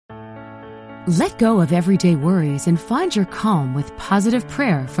Let go of everyday worries and find your calm with positive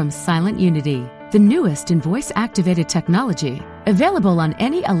prayer from Silent Unity, the newest in voice-activated technology, available on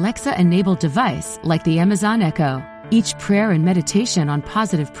any Alexa-enabled device like the Amazon Echo. Each prayer and meditation on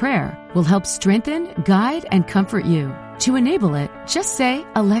positive prayer will help strengthen, guide, and comfort you. To enable it, just say,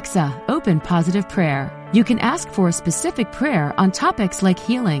 "Alexa, open positive prayer." You can ask for a specific prayer on topics like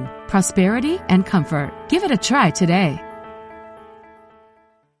healing, prosperity, and comfort. Give it a try today.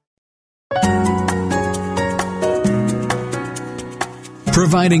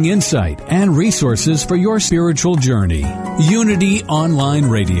 Providing insight and resources for your spiritual journey. Unity Online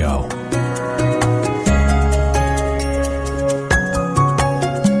Radio.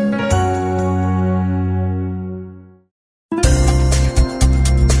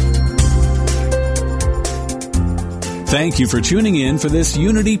 Thank you for tuning in for this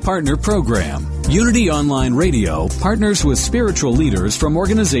Unity Partner Program. Unity Online Radio partners with spiritual leaders from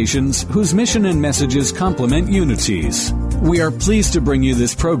organizations whose mission and messages complement Unity's. We are pleased to bring you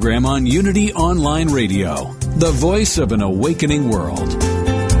this program on Unity Online Radio, the voice of an awakening world.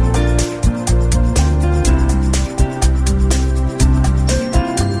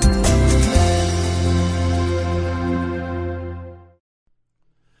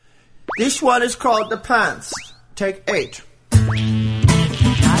 This one is called The Pants. Take 8.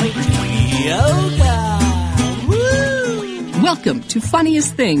 Yoga! Woo! Welcome to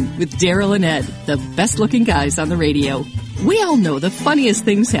Funniest Thing with Daryl and Ed, the best-looking guys on the radio. We all know the funniest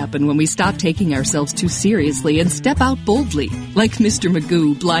things happen when we stop taking ourselves too seriously and step out boldly, like Mr.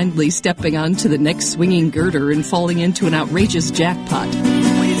 Magoo blindly stepping onto the next swinging girder and falling into an outrageous jackpot.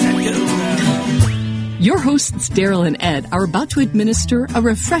 Your hosts, Daryl and Ed, are about to administer a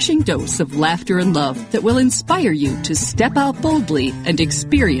refreshing dose of laughter and love that will inspire you to step out boldly and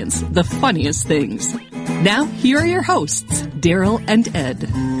experience the funniest things. Now, here are your hosts, Daryl and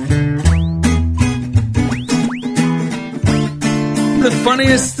Ed. The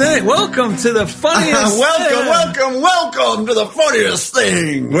funniest thing. Welcome to the funniest thing. Welcome to the funniest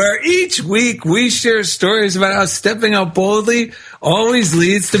thing. Where each week we share stories about how stepping out boldly always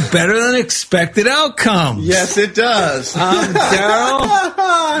leads to better than expected outcomes. Yes, it does. I'm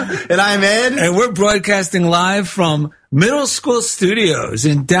Daryl. And I'm Ed. And we're broadcasting live from Middle School Studios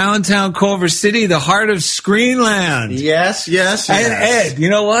in downtown Culver City, the heart of Screenland. Yes. And Ed,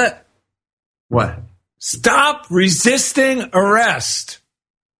 you know what? What? Stop resisting arrest.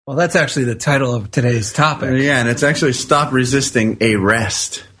 Well, that's actually the title of today's topic. Yeah, and it's actually Stop Resisting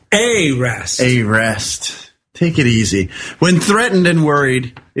Arrest. Arrest. Take it easy. When threatened and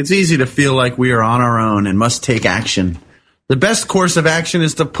worried, it's easy to feel like we are on our own and must take action. The best course of action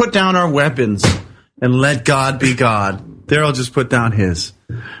is to put down our weapons and let God be God. Daryl just put down his.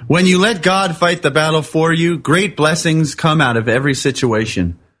 When you let God fight the battle for you, great blessings come out of every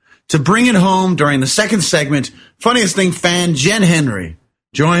situation. To bring it home during the second segment, Funniest Thing fan Jen Henry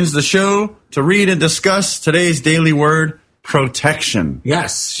joins the show to read and discuss today's daily word, protection.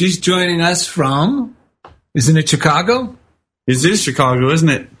 Yes, she's joining us from, isn't it Chicago? It is Chicago, isn't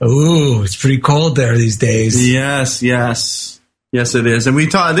it? Ooh, it's pretty cold there these days. Yes, it is. And we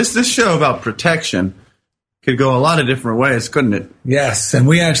taught this show about protection could go a lot of different ways, couldn't it? Yes, and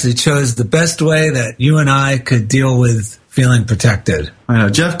we actually chose the best way that you and I could deal with feeling protected. I know.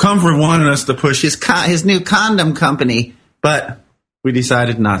 Jeff Comfort wanted us to push his new condom company, but we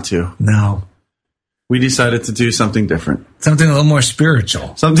decided not to. No. We decided to do something different. Something a little more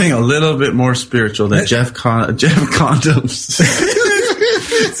spiritual. Something a little bit more spiritual than Jeff Condoms.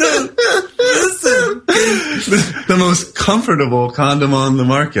 So, listen. The most comfortable condom on the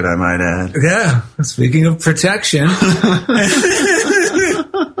market, I might add. Yeah. Speaking of protection.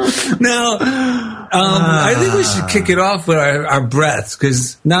 Now, I think we should kick it off with our breaths,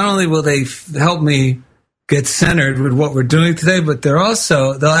 because not only will they help me get centered with what we're doing today, but they'll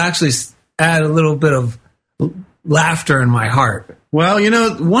actually add a little bit of laughter in my heart. Well,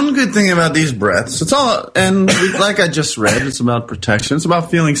 one good thing about these breaths, like I just read, it's about protection. It's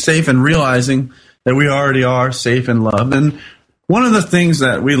about feeling safe and realizing that we already are safe in love. And one of the things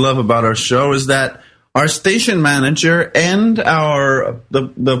that we love about our show is that our station manager and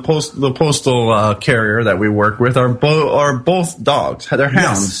the postal carrier that we work with are both dogs. They're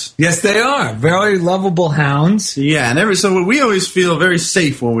hounds. Yes, they are. Very lovable hounds. Yeah, and so we always feel very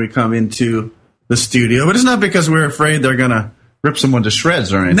safe when we come into the studio. But it's not because we're afraid they're going to rip someone to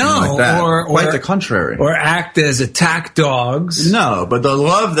shreds or anything like that. Quite the contrary. Or act as attack dogs. No, but the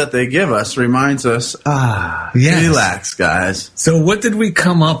love that they give us reminds us, yes. Relax, guys. So what did we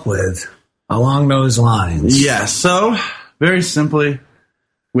come up with along those lines? Yes, so very simply,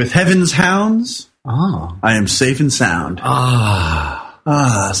 with Heaven's hounds, I am safe and sound.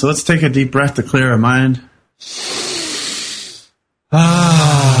 So let's take a deep breath to clear our mind.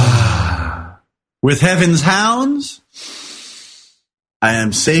 With heaven's hounds, I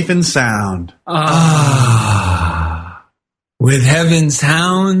am safe and sound. With heaven's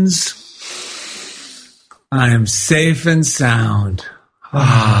hounds, I am safe and sound.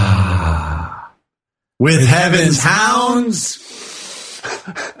 With heaven's hounds,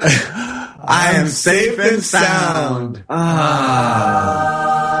 I am safe and sound.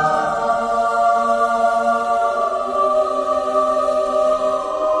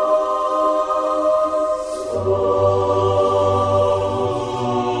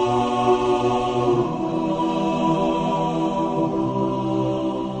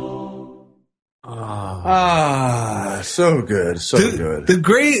 So good. So good.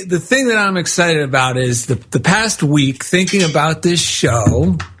 The thing that I'm excited about is the past week, thinking about this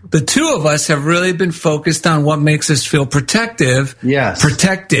show, the two of us have really been focused on what makes us feel protected.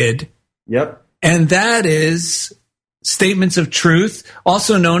 Yep. And that is statements of truth,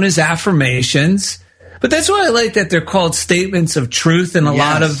 also known as affirmations. But that's why I like that they're called statements of truth in a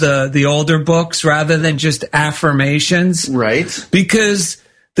lot of the older books rather than just affirmations. Right. Because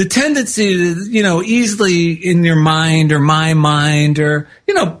the tendency to, easily in your mind or my mind or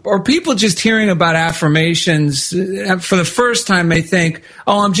people just hearing about affirmations for the first time may think,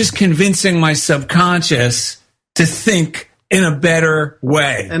 I'm just convincing my subconscious to think in a better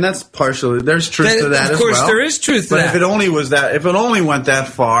way. And that's partially, there's truth to that as well. Of course, there is truth to that. But if it only went that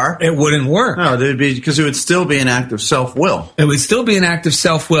far, it wouldn't work. No, because it would still be an act of self-will. It would still be an act of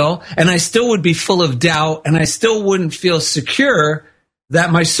self-will, and I still would be full of doubt, and I still wouldn't feel secure that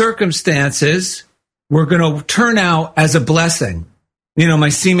my circumstances were going to turn out as a blessing, my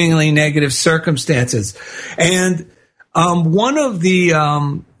seemingly negative circumstances. And one of the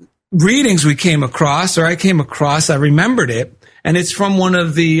readings I came across, I remembered it, and it's from one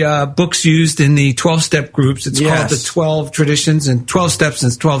of the books used in the 12-step groups. It's called the 12 Traditions and 12 Steps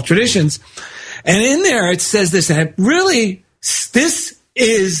and 12 Traditions. And in there it says this, and this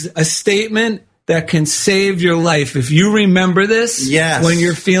is a statement that can save your life. If you remember this, when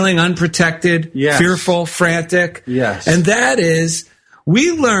you're feeling unprotected, fearful, frantic, and that is,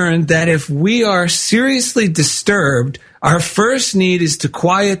 we learned that if we are seriously disturbed, our first need is to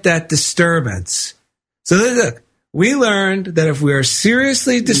quiet that disturbance. So look, we learned that if we are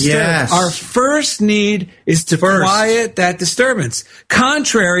seriously disturbed, our first need is to quiet that disturbance,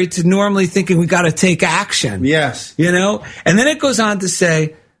 contrary to normally thinking we got to take action. Yes. And then it goes on to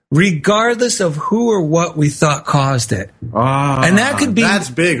say, regardless of who or what we thought caused it. And that could be... That's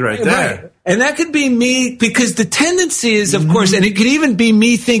big right there. Right. And that could be me, because the tendency is, of course, and it could even be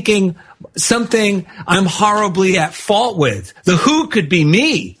me thinking something I'm horribly at fault with. The who could be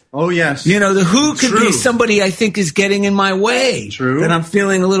me. Oh, yes. The who could be somebody I think is getting in my way. True. That I'm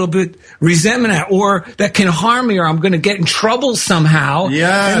feeling a little bit resentment at, or that can harm me, or I'm going to get in trouble somehow.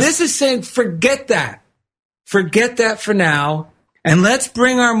 Yes. And this is saying, forget that. Forget that for now. And let's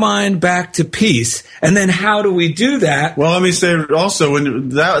bring our mind back to peace. And then how do we do that? Well, let me say also,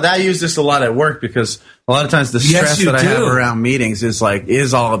 when I use this a lot at work, because a lot of times the stress that I have around meetings is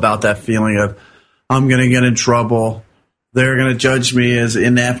all about that feeling of, I'm going to get in trouble. They're going to judge me as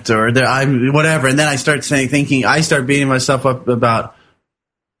inept or whatever. And then I start beating myself up about,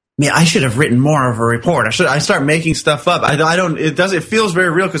 I should have written more of a report. I start making stuff up. It feels very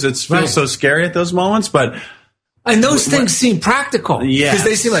real because it feels so scary at those moments, but... And those things seem practical. Because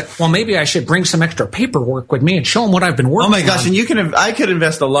they seem like, well, maybe I should bring some extra paperwork with me and show them what I've been working on. Oh my gosh, and I could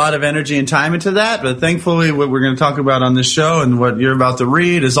invest a lot of energy and time into that, but thankfully what we're going to talk about on this show and what you're about to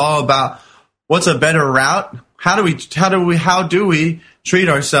read is all about what's a better route? How do we treat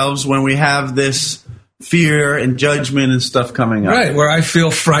ourselves when we have this fear and judgment and stuff coming up? Right, where I feel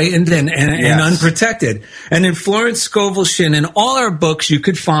frightened and unprotected. And in Florence Scovel Shinn, in all our books you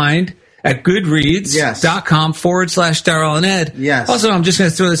could find at goodreads.com/Daryl and Ed. Yes. Also, I'm just going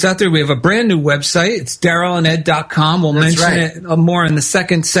to throw this out there. We have a brand new website. It's DarylandEd.com. We'll mention it more in the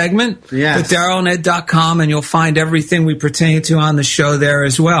second segment. Yes. But DarylandEd.com, and you'll find everything we pertain to on the show there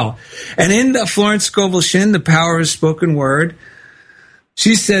as well. And in the Florence Scovel Shinn, The Power of Spoken Word,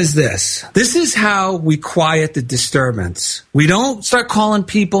 she says this is how we quiet the disturbance. We don't start calling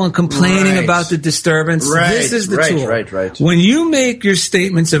people and complaining about the disturbance. This is the tool. Right. When you make your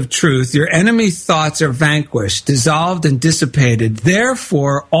statements of truth, your enemy thoughts are vanquished, dissolved, and dissipated.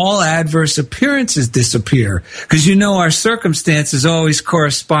 Therefore, all adverse appearances disappear, because our circumstances always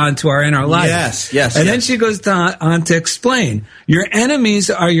correspond to our inner life. Yes. And then she goes on to explain, your enemies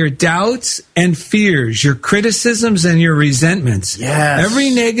are your doubts and fears, your criticisms and your resentments. Yes.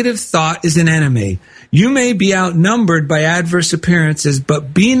 Every negative thought is an enemy. You may be outnumbered by adverse appearances,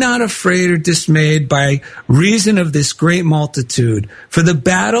 but be not afraid or dismayed by reason of this great multitude. For the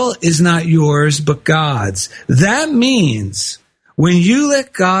battle is not yours, but God's. That means when you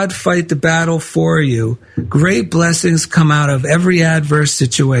let God fight the battle for you, great blessings come out of every adverse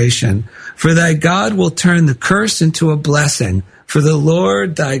situation. For thy God will turn the curse into a blessing. For the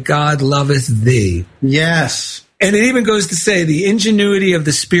Lord thy God loveth thee. Yes. And it even goes to say the ingenuity of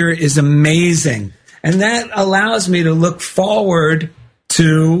the Spirit is amazing. And that allows me to look forward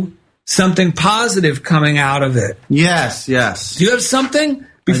to something positive coming out of it. Yes, yes. Do you have something?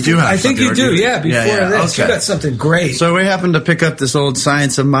 I do have I think something. you do, yeah. Before this, okay. You got something great. So we happened to pick up this old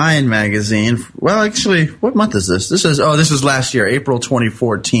Science of Mind magazine. Well, actually, what month is this? This was last year, April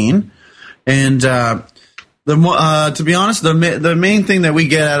 2014. And to be honest, the main thing that we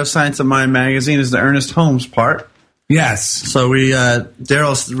get out of Science of Mind magazine is the Ernest Holmes part. Yes. So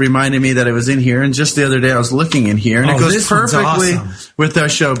Daryl reminded me that it was in here, and just the other day I was looking in here, and it goes perfectly with our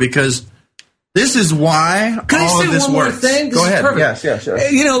show because this is why all of this works. Can I say one more thing? Go ahead. Yes, sure.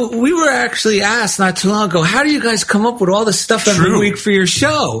 You know, we were actually asked not too long ago, how do you guys come up with all this stuff every week for your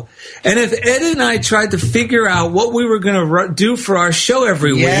show? And if Ed and I tried to figure out what we were going to do for our show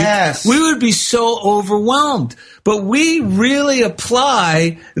every week, we would be so overwhelmed. But we really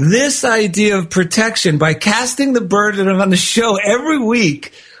apply this idea of protection by casting the burden on the show every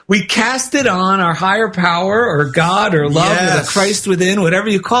week. We cast it on our higher power or God or love or the Christ within, whatever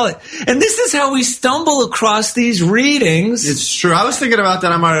you call it. And this is how we stumble across these readings. It's true. I was thinking about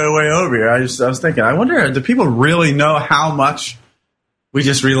that on my way over here. I was thinking, I wonder, do people really know how much we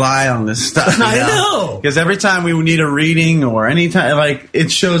just rely on this stuff? I know. Because every time we need a reading or anytime, like,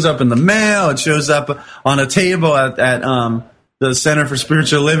 it shows up in the mail, it shows up on a table at the Center for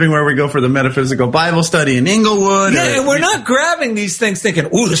Spiritual Living, where we go for the metaphysical Bible study in Inglewood. Yeah, and we're not grabbing these things thinking,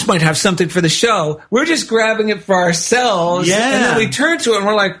 ooh, this might have something for the show. We're just grabbing it for ourselves. Yeah. And then we turn to it and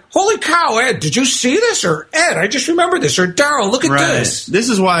we're like, holy cow, Ed, did you see this? Or Ed, I just remembered this. Or Daryl, look at this. This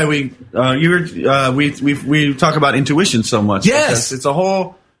is why we talk about intuition so much. Yes.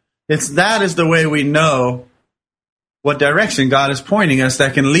 That is the way we know what direction God is pointing us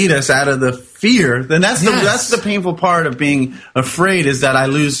that can lead us out of the fear. Then that's the painful part of being afraid, is that I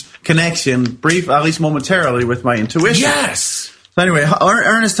lose connection, at least momentarily, with my intuition. Yes. So anyway,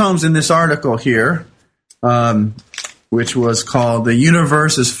 Ernest Holmes in this article here, which was called "The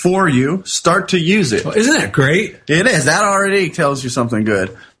Universe is for You. Start to use it." Well, isn't that great? It is. That already tells you something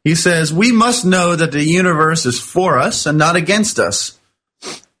good. He says, "We must know that the universe is for us and not against us.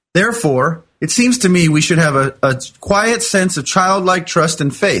 Therefore, it seems to me we should have a quiet sense of childlike trust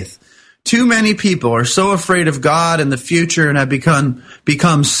and faith. Too many people are so afraid of God and the future and have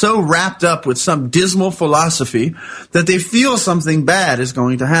become so wrapped up with some dismal philosophy that they feel something bad is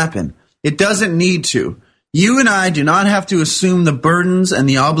going to happen. It doesn't need to. You and I do not have to assume the burdens and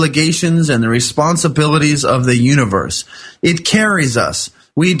the obligations and the responsibilities of the universe. It carries us.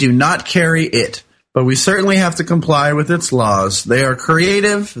 We do not carry it. But we certainly have to comply with its laws. They are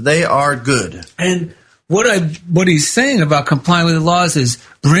creative. They are good." And what he's saying about complying with the laws is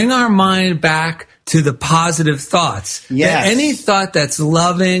bring our mind back to the positive thoughts. Yes. That any thought that's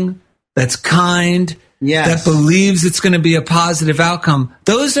loving, that's kind, yes, that believes it's going to be a positive outcome,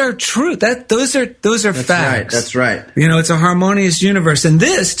 those are true. Those are That's facts. right. That's right. You know, it's a harmonious universe. And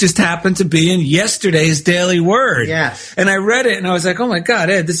this just happened to be in yesterday's Daily Word. Yes. And I read it and I was like, oh my God,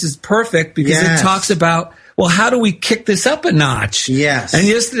 Ed, this is perfect because Yes. it talks about, well, how do we kick this up a notch? Yes. And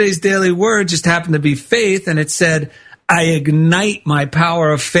yesterday's Daily Word just happened to be faith, and it said, I ignite my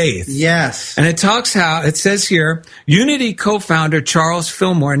power of faith. Yes. And it says here, Unity co-founder Charles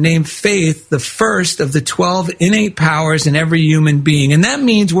Fillmore named faith the first of the 12 innate powers in every human being. And that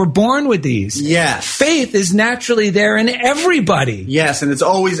means we're born with these. Yes. Faith is naturally there in everybody. Yes, and it's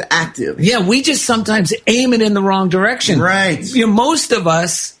always active. Yeah, we just sometimes aim it in the wrong direction. Right. You know, most of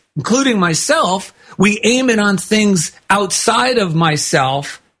us, including myself, we aim it on things outside of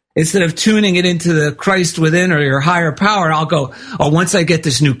myself instead of tuning it into the Christ within or your higher power. I'll go, oh, once I get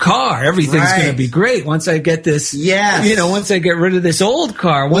this new car, everything's Right. going to be great. Once I get this, Yes. once I get rid of this old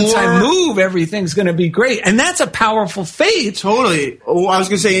car, once I move, everything's going to be great. And that's a powerful faith. Totally. Oh, I was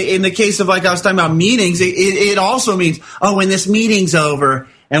going to say, in the case of, like I was talking about meetings, it also means, oh, when this meeting's over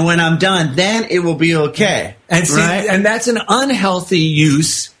and when I'm done, then it will be okay. And see, right? and that's an unhealthy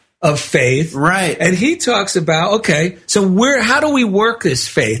use of faith. Right. And he talks about, okay, so how do we work this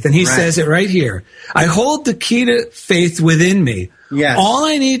faith? And he says it right here. I hold the key to faith within me. Yes. All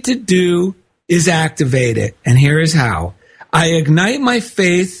I need to do is activate it. And here is how. I ignite my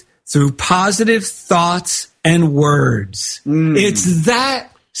faith through positive thoughts and words. It's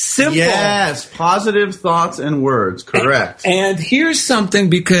that simple. Yes, positive thoughts and words. Correct. And here's something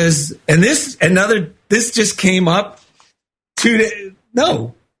because, this just came up 2 days.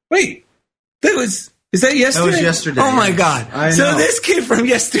 No, wait. Is that yesterday? That was yesterday. Oh, my God. I know. So this came from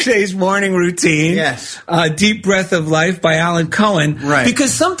yesterday's morning routine. Yes. Deep Breath of Life by Alan Cohen. Right.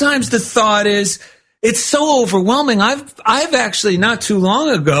 Because sometimes the thought is, it's so overwhelming. I've actually not too long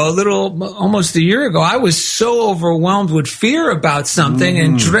ago, almost a year ago, I was so overwhelmed with fear about something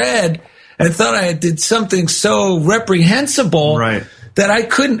and dread and thought I did something so reprehensible. Right. That I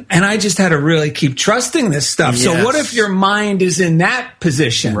couldn't, and I just had to really keep trusting this stuff. Yes. So what if your mind is in that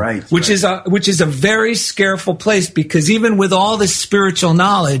position? Right. Which is a very scareful place, because even with all this spiritual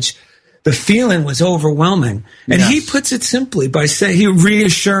knowledge, the feeling was overwhelming. And he puts it simply by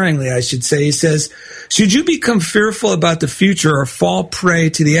reassuringly, I should say, he says, should you become fearful about the future or fall prey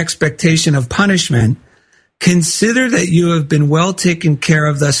to the expectation of punishment, consider that you have been well taken care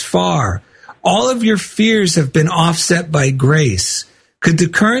of thus far. All of your fears have been offset by grace. Could the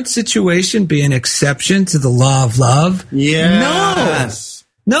current situation be an exception to the law of love? Yes.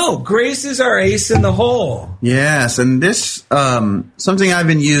 No, grace is our ace in the hole. Yes, and this something I've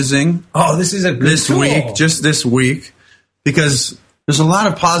been using. Oh, this is a good tool. Just this week, because there's a lot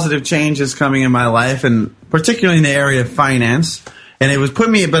of positive changes coming in my life, and particularly in the area of finance. And it was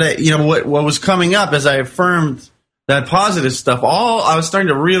put me, but what was coming up as I affirmed that positive stuff, I was starting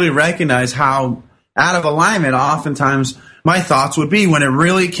to really recognize how out of alignment oftentimes my thoughts would be when it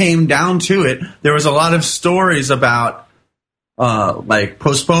really came down to it. There was a lot of stories about like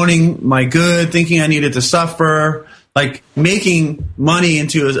postponing my good, thinking I needed to suffer, like making money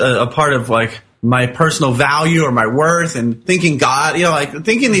into a part of like my personal value or my worth, and thinking God,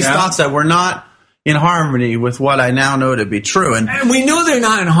 thinking these thoughts that were not in harmony with what I now know to be true. And we know they're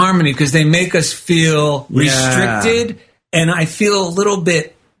not in harmony because they make us feel restricted, and I feel a little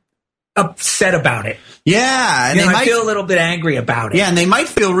bit upset about it. Yeah, and I feel a little bit angry about it. Yeah, and they might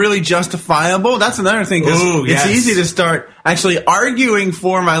feel really justifiable. That's another thing. It's easy to start actually arguing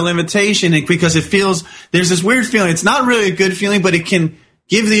for my limitation, because there's this weird feeling. It's not really a good feeling, but it can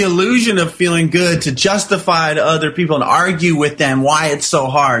give the illusion of feeling good to justify to other people and argue with them why it's so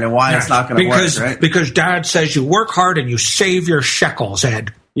hard and why it's not going to work. Right? Because Dad says you work hard and you save your shekels,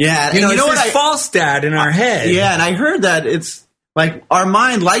 Ed. Yeah, it's false dad in our head. Yeah, and I heard that it's like our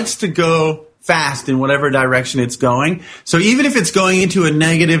mind likes to go fast in whatever direction it's going. So even if it's going into a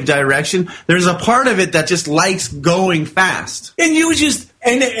negative direction, there's a part of it that just likes going fast. And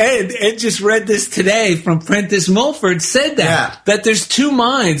Ed just read this today from Prentice Mulford, said that there's two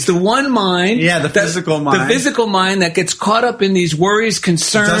minds. The one mind, the physical mind that gets caught up in these worries,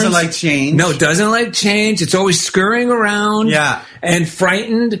 concerns. It doesn't like change. No, it doesn't like change. It's always scurrying around and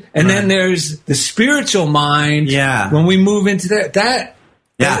frightened. And then there's the spiritual mind. Yeah. When we move into that.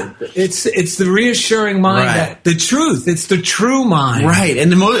 Yeah, it's the reassuring mind, that the truth. It's the true mind, right?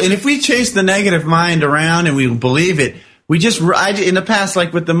 And if we chase the negative mind around and we believe it, in the past,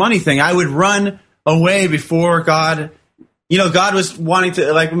 like with the money thing, I would run away before God. God was wanting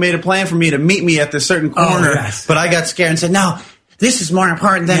to made a plan for me to meet me at this certain corner, but I got scared and said, no. This is more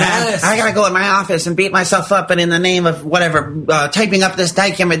important than I got to go in my office and beat myself up, and in the name of whatever, typing up this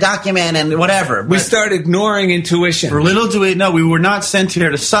document and whatever. We start ignoring intuition. For little do we know, we were not sent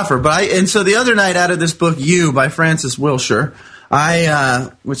here to suffer. And so the other night, out of this book, You by Francis Wilshire,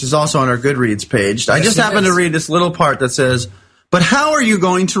 which is also on our Goodreads page, I just happened to read this little part that says, but how are you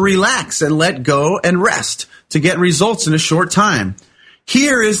going to relax and let go and rest to get results in a short time?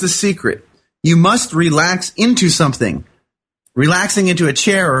 Here is the secret. You must relax into something. Relaxing into a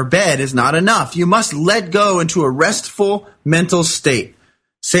chair or bed is not enough. You must let go into a restful mental state.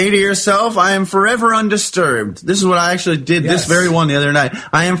 Say to yourself, I am forever undisturbed. This is what I actually did this very one the other night.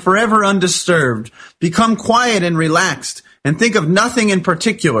 I am forever undisturbed. Become quiet and relaxed and think of nothing in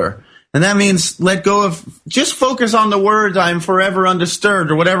particular. And that means let go of, just focus on the words, I am forever undisturbed,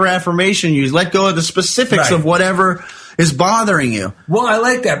 or whatever affirmation you use. Let go of the specifics of whatever is bothering you. Well, I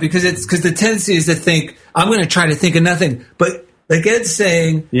like that because the tendency is to think, I'm going to try to think of nothing. But like Ed's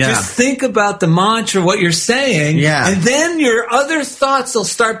saying, just think about the mantra, what you're saying, and then your other thoughts will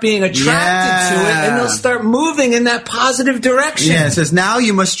start being attracted to it, and they'll start moving in that positive direction. Yeah, it says, now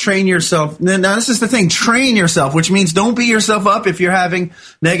you must train yourself. Now, this is the thing, train yourself, which means don't beat yourself up if you're having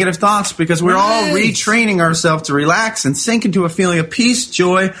negative thoughts, because we're all retraining ourselves to relax and sink into a feeling of peace,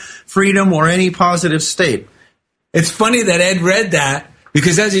 joy, freedom, or any positive state. It's funny that Ed read that,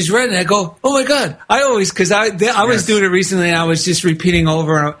 because as he's reading it, I go, oh my God. I was doing it recently, and I was just repeating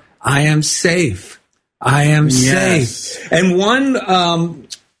over, I am safe. I am safe. And one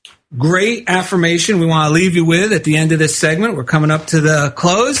great affirmation we want to leave you with at the end of this segment. We're coming up to the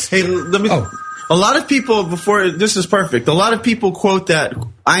close. Hey, let me. A lot of people, this is perfect. A lot of people quote that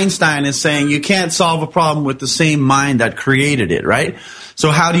Einstein is saying you can't solve a problem with the same mind that created it, right?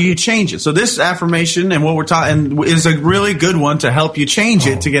 So how do you change it? So this affirmation and what we're talking is a really good one to help you change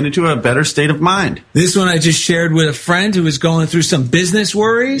it to get into a better state of mind. This one I just shared with a friend who was going through some business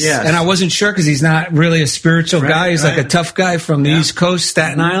worries. Yes. And I wasn't sure because he's not really a spiritual guy. He's like a tough guy from the East Coast,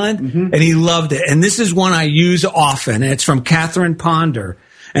 Staten Island. And he loved it. And this is one I use often. It's from Catherine Ponder.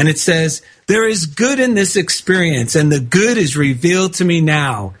 And it says, there is good in this experience, and the good is revealed to me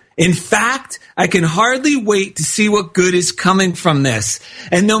now. In fact, I can hardly wait to see what good is coming from this.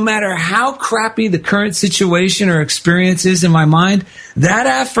 And no matter how crappy the current situation or experience is in my mind, that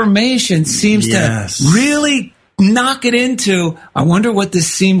affirmation seems to really knock it into, I wonder why this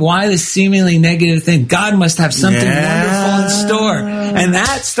seemingly negative thing, God must have something wonderful in store. And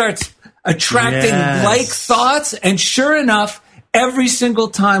that starts attracting like thoughts, and sure enough, every single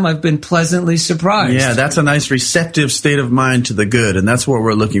time I've been pleasantly surprised. Yeah, that's a nice receptive state of mind to the good, and that's what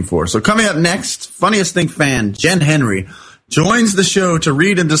we're looking for. So coming up next, Funniest Thing fan Jen Henry joins the show to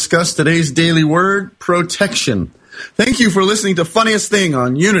read and discuss today's daily word, protection. Thank you for listening to Funniest Thing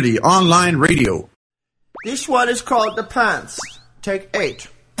on Unity Online Radio. This one is called The Pants. Take 8.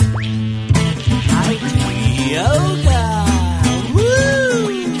 Yoga.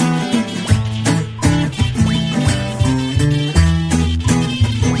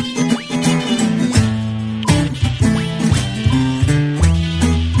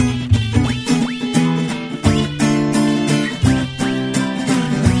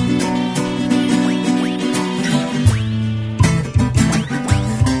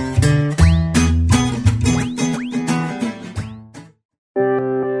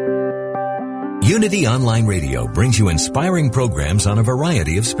 Unity Online Radio brings you inspiring programs on a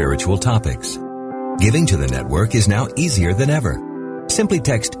variety of spiritual topics. Giving to the network is now easier than ever. Simply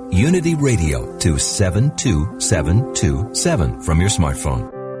text Unity Radio to 72727 from your smartphone.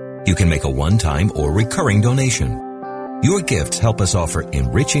 You can make a one-time or recurring donation. Your gifts help us offer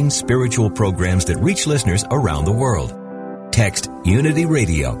enriching spiritual programs that reach listeners around the world. Text Unity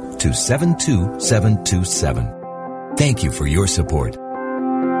Radio to 72727. Thank you for your support.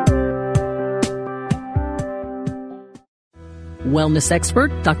 Wellness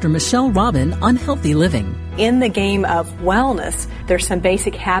expert Dr. Michelle Robin on healthy living. In the game of wellness, there's some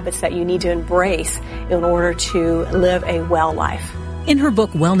basic habits that you need to embrace in order to live a well life. In her book,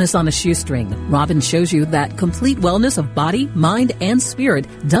 Wellness on a Shoestring, Robin shows you that complete wellness of body, mind, and spirit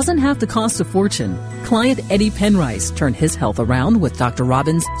doesn't have to cost a fortune. Client Eddie Penrice turned his health around with Dr.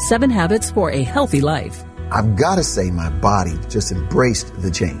 Robin's 7 Habits for a Healthy Life. I've got to say my body just embraced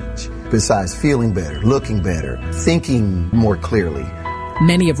the change. Besides feeling better, looking better, thinking more clearly.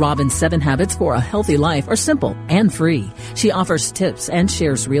 Many of Robin's 7 Habits for a Healthy Life are simple and free. She offers tips and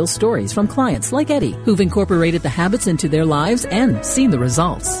shares real stories from clients like Eddie, who've incorporated the habits into their lives and seen the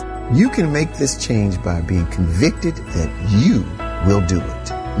results. You can make this change by being convicted that you will do it,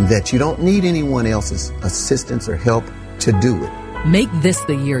 that you don't need anyone else's assistance or help to do it. Make this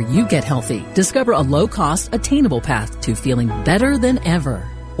the year you get healthy. Discover a low-cost, attainable path to feeling better than ever.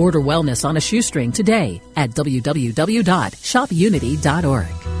 Order Wellness on a Shoestring today at www.shopunity.org.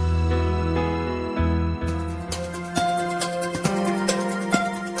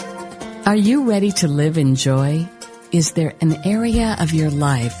 Are you ready to live in joy? Is there an area of your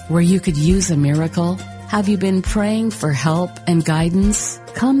life where you could use a miracle? Have you been praying for help and guidance?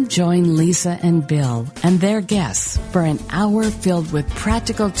 Come join Lisa and Bill and their guests for an hour filled with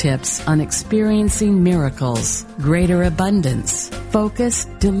practical tips on experiencing miracles, greater abundance, focused,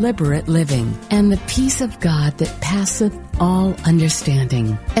 deliberate living, and the peace of God that passeth all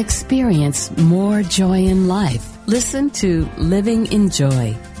understanding. Experience more joy in life. Listen to Living in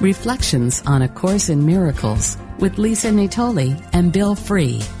Joy, Reflections on A Course in Miracles with Lisa Natoli and Bill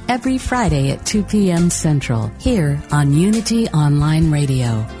Free every Friday at 2 p.m. Central here on Unity Online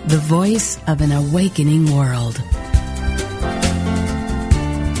Radio, the voice of an awakening world.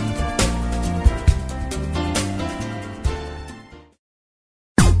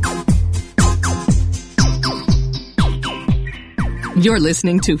 You're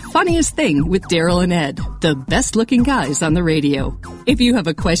listening to Funniest Thing with Daryl and Ed, the best-looking guys on the radio. If you have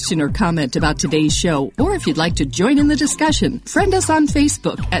a question or comment about today's show, or if you'd like to join in the discussion, friend us on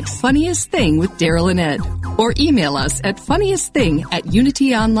Facebook at Funniest Thing with Daryl and Ed, or email us at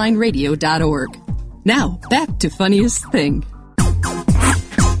funniestthing@unityonlineradio.org. Now, back to Funniest Thing.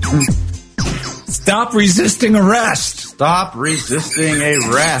 Stop resisting arrest. Stop resisting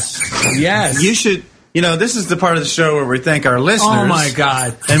arrest. Yes. You should... this is the part of the show where we thank our listeners. Oh, my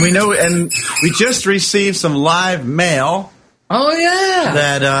God. And we just received some live mail. Oh, yeah.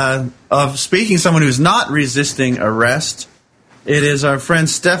 That, of speaking someone who's not resisting arrest. It is our friend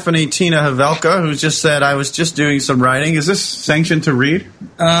Stephanie Tina Havelka, who just said, I was just doing some writing. Is this sanctioned to read?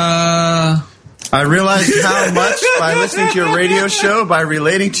 I realized how much by listening to your radio show, by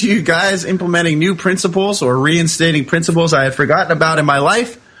relating to you guys, implementing new principles or reinstating principles I had forgotten about in my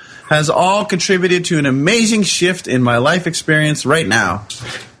life, has all contributed to an amazing shift in my life experience right now.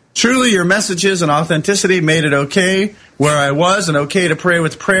 Truly, your messages and authenticity made it okay where I was and okay to pray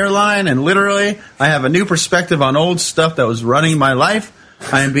with prayer line. And literally, I have a new perspective on old stuff that was running my life.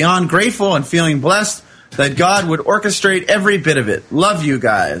 I am beyond grateful and feeling blessed that God would orchestrate every bit of it. Love you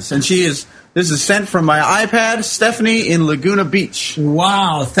guys. And this is sent from my iPad, Stephanie in Laguna Beach.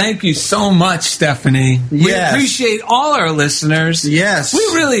 Wow. Thank you so much, Stephanie. Yes. We appreciate all our listeners. Yes. We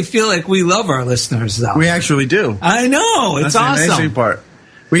really feel like we love our listeners, though. We actually do. I know. It's That's awesome. the amazing part.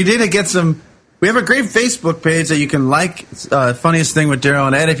 We did get some. We have a great Facebook page that you can like. Funniest Thing with Daryl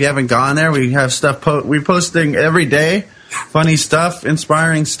and Ed. If you haven't gone there, we have stuff. We're posting every day. Funny stuff,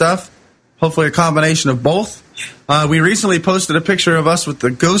 inspiring stuff. Hopefully a combination of both. We recently posted a picture of us with the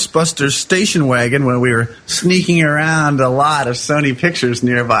Ghostbusters station wagon when we were sneaking around a lot of Sony Pictures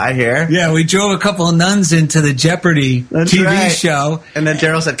nearby here. Yeah, we drove a couple of nuns into the Jeopardy TV right. show. And then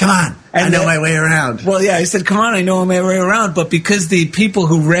Daryl said, come on, I know my way around. Well, yeah, I said, come on, I know my way around. But because the people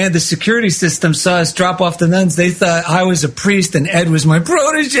who ran the security system saw us drop off the nuns, they thought I was a priest and Ed was my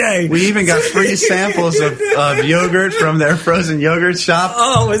protege. We even got free samples of yogurt from their frozen yogurt shop.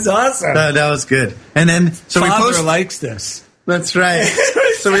 Oh, it was awesome. That was good. And then, so Father likes this. That's right.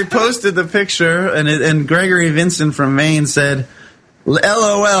 So we posted the picture, and Gregory Vincent from Maine said,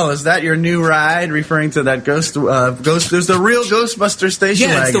 LOL, is that your new ride? Referring to that ghost. There's the real Ghostbuster station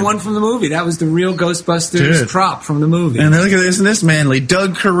wagon. Yeah, it's the one from the movie. That was the real Ghostbusters prop from the movie. And look at this, isn't this manly?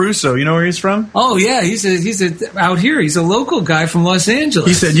 Doug Caruso. You know where he's from? Oh, yeah. He's out here. He's a local guy from Los Angeles.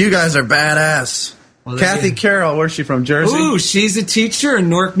 He said, you guys are badass. Well, Kathy Carroll, where's she from? Jersey? Ooh, she's a teacher in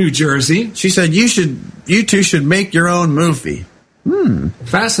Newark, New Jersey. She said, you two should make your own movie.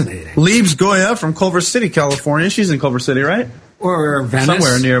 Fascinating. Leaves Goya from Culver City, California. She's in Culver City, right? Or Venice.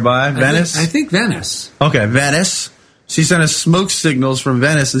 Somewhere nearby. Venice? I think Venice. Okay, Venice. She sent us smoke signals from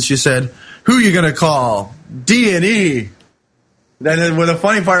Venice, and she said, who you going to call? D&E. Then the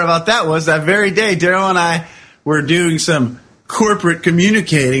funny part about that was that very day, Daryl and I were doing some corporate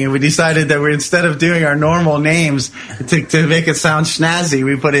communicating, and we decided that instead of doing our normal names to make it sound snazzy,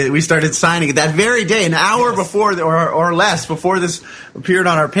 we started signing it that very day, an hour before or less before this appeared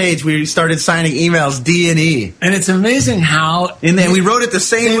on our page. We started signing emails D&E, and it's amazing how we wrote it the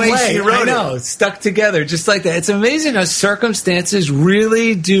same way she wrote it. I know, stuck together just like that. It's amazing how circumstances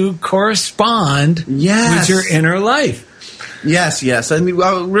really do correspond with your inner life. Yes. And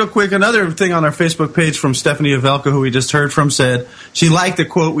real quick, another thing on our Facebook page from Stephanie Havelka, who we just heard from, said she liked the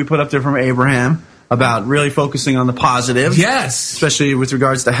quote we put up there from Abraham about really focusing on the positive. Yes. Especially with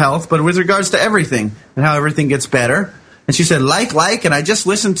regards to health, but with regards to everything and how everything gets better. And she said, and I just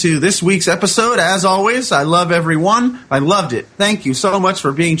listened to this week's episode. As always, I love everyone. I loved it. Thank you so much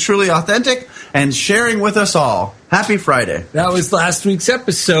for being truly authentic and sharing with us all. Happy Friday. That was last week's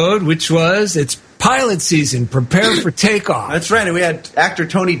episode, which was, it's pilot season. Prepare for takeoff. That's right. And we had actor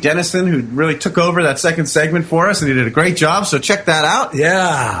Tony Dennison, who really took over that second segment for us, and he did a great job. So check that out.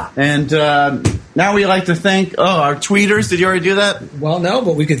 Yeah. And now we like to thank our tweeters. Did you already do that? Well, no,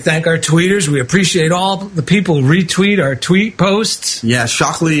 but we could thank our tweeters. We appreciate all the people who retweet our tweet posts. Yeah,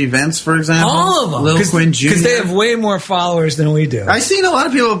 Shockley Events, for example. All of them. Lil Quinn Jr. Because they have way more followers than we do. I've seen a lot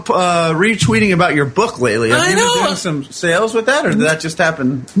of people retweeting about your book lately. Have you been doing some sales with that, or did that just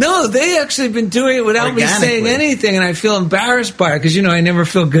happen? No, they actually been doing it without me saying anything, and I feel embarrassed by it because, I never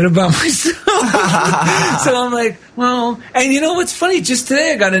feel good about myself. So I'm like, well, and you know what's funny? Just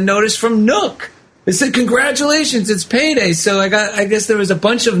today I got a notice from Nook. It said, congratulations, it's payday. So I guess there was a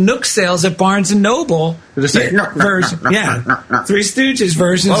bunch of Nook sales at Barnes & Noble. Three Stooges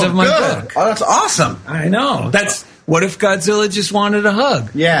versions of my book. Oh, that's awesome. I know. That's What If Godzilla Just Wanted a Hug.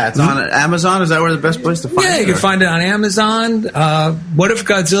 Yeah, it's on Amazon. Is that where the best place to find it? Yeah, you can find it on Amazon. What If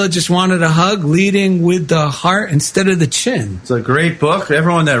Godzilla Just Wanted a Hug, leading with the heart instead of the chin. It's a great book.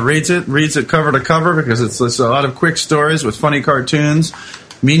 Everyone that reads it cover to cover because it's a lot of quick stories with funny cartoons.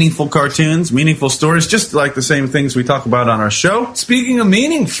 meaningful cartoons, meaningful stories, just like the same things we talk about on our show. Speaking of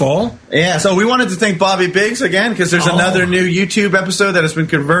meaningful. Yeah, so we wanted to thank Bobby Biggs again because there's another new YouTube episode that has been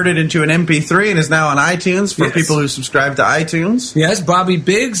converted into an MP3 and is now on iTunes for people who subscribe to iTunes. Yes, Bobby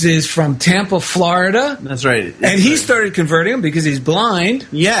Biggs is from Tampa, Florida. That's right. And he started converting them because he's blind.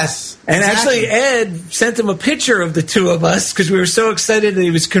 Yes. And exactly. actually, Ed sent him a picture of the two of us because we were so excited that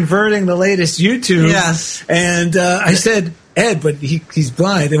he was converting the latest YouTube. Yes. And I said, Ed, but he's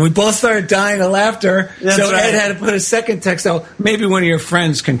blind. And we both started dying of laughter. That's so right. Ed had to put a second text out. Maybe one of your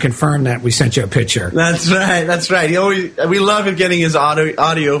friends can confirm that we sent you a picture. That's right. That's right. We love him getting his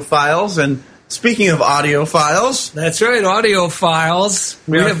audio files. And speaking of audio files. That's right, audio files.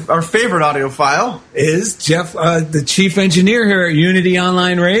 We have our favorite audio file. Is Jeff, the chief engineer here at Unity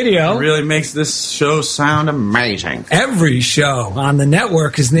Online Radio. It really makes this show sound amazing. Every show on the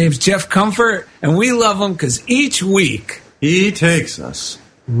network. His name's Jeff Comfort. And we love him because each week he takes us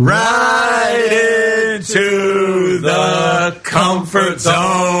right into the comfort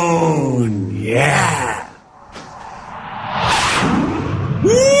zone. Yeah. Woo!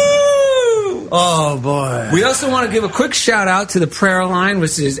 Oh, boy. We also want to give a quick shout out to the prayer line,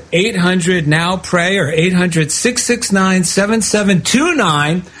 which is 800-NOW-PRAY or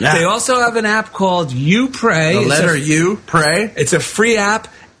 800-669-7729. Yeah. They also have an app called You Pray. The letter U, pray. It's a free app,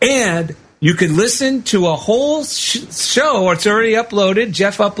 and you can listen to a whole show. It's already uploaded.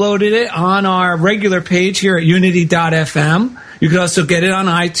 Jeff uploaded it on our regular page here at unity.fm. You can also get it on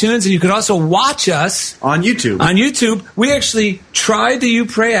iTunes, and you can also watch us on YouTube. On YouTube, we actually tried the You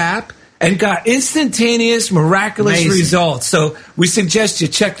Pray app and got instantaneous, miraculous results. So we suggest you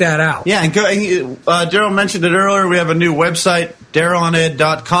check that out. Yeah, and Daryl mentioned it earlier. We have a new website,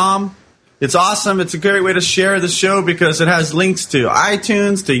 DarylAndEd.com. It's awesome. It's a great way to share the show because it has links to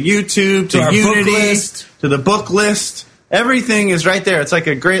iTunes, to YouTube, to Unity, to the book list. Everything is right there. It's like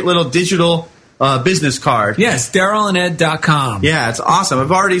a great little digital business card. Yes, DarylAndEd.com. Yeah, it's awesome.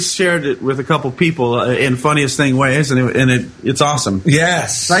 I've already shared it with a couple people in funniest thing ways, and it's awesome.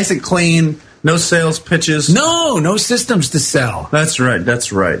 Yes. It's nice and clean. No sales pitches. No systems to sell. That's right.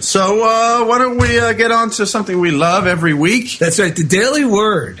 That's right. So why don't we get on to something we love every week? That's right. The Daily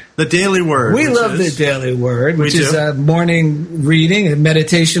Word. The Daily Word. We love the Daily Word, which is a morning reading, a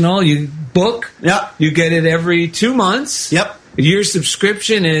meditational book. Yep. You get it every 2 months. Yep. Your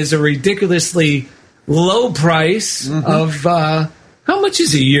subscription is a ridiculously low price of how much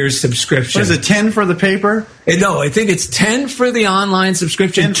is a year's subscription? What is it, 10 for the paper? No, I think it's 10 for the online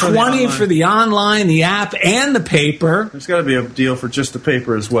subscription, 20 for the online, the app, and the paper. There's got to be a deal for just the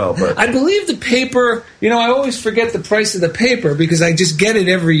paper as well. But I believe the paper, I always forget the price of the paper because I just get it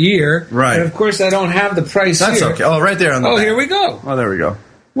every year. Right. And, of course, I don't have the price That's here. okay. Oh, right there on the back. Here we go. Oh, there we go.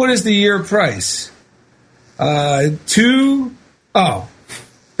 What is the year price?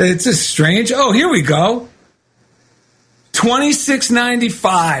 It's just strange. Oh, here we go.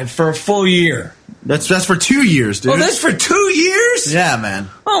 $26.95 for a full year. That's for 2 years, dude. Oh, that's for 2 years? Yeah, man.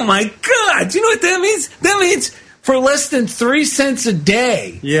 Oh my God! Do you know what that means? That means for less than 3 cents a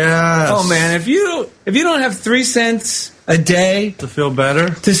day. Yes. Oh man, if you don't have 3 cents a day to feel better,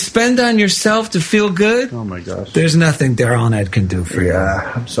 to spend on yourself to feel good, oh my gosh, there's nothing Daryl and Ed can do for you.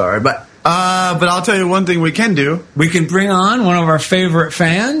 Yeah, I'm sorry, but I'll tell you one thing we can do. We can bring on one of our favorite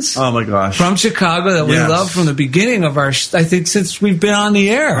fans. Oh, my gosh. From Chicago that we love from the beginning of I think since we've been on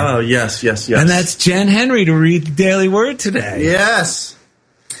the air. Oh, yes. And that's Jen Henry to read the Daily Word today. Yes.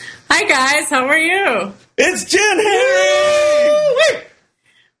 Hi, guys. How are you? It's Jen Henry!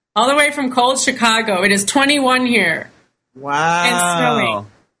 All the way from cold Chicago. It is 21 here. Wow. And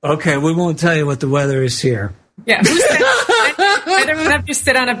snowy. Okay, we won't tell you what the weather is here. Yeah. I don't have to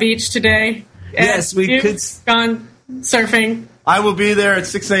sit on a beach today. Yes, we could. Gone surfing. I will be there at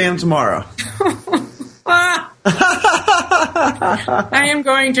 6 a.m. tomorrow. I am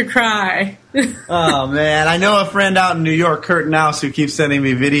going to cry. Oh, man. I know a friend out in New York, Kurt Nouse, who keeps sending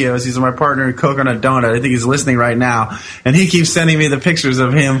me videos. He's my partner in Coconut Donut. I think he's listening right now. And he keeps sending me the pictures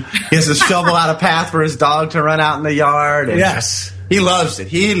of him. He has to shovel out a path for his dog to run out in the yard. And yes. He loves it.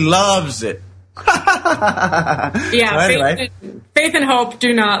 He loves it. Yeah, anyway. faith and hope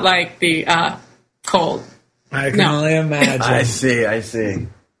do not like the cold. I can only imagine. I see.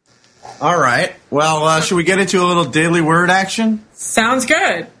 All right. Well, should we get into a little daily word action? Sounds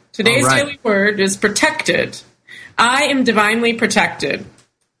good. Today's daily word is protected. I am divinely protected.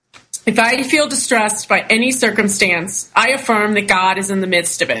 If I feel distressed by any circumstance, I affirm that God is in the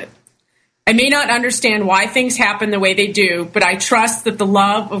midst of it. I may not understand why things happen the way they do, but I trust that the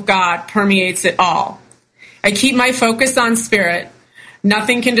love of God permeates it all. I keep my focus on spirit.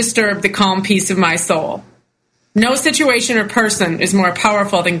 Nothing can disturb the calm peace of my soul. No situation or person is more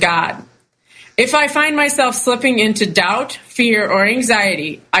powerful than God. If I find myself slipping into doubt, fear, or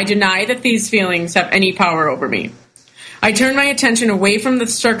anxiety, I deny that these feelings have any power over me. I turn my attention away from the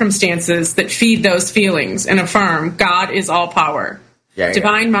circumstances that feed those feelings and affirm God is all power.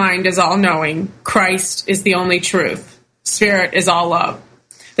 Divine mind is all knowing. Christ is the only truth. Spirit is all love.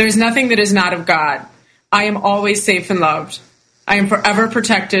 There is nothing that is not of God. I am always safe and loved. I am forever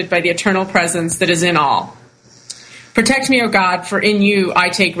protected by the eternal presence that is in all. Protect me, O God, for in you I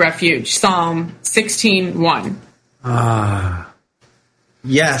take refuge. Psalm 16:1.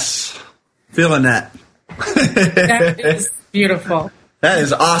 Yes. Feeling that. That is beautiful. That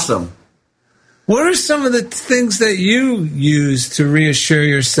is awesome. What are some of the things that you use to reassure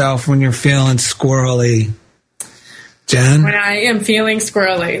yourself when you're feeling squirrely, Jen? When I am feeling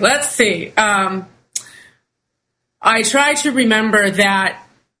squirrely, let's see. I try to remember that,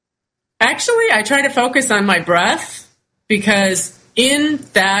 actually, I try to focus on my breath, because in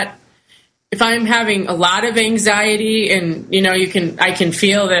that, if I'm having a lot of anxiety and, I can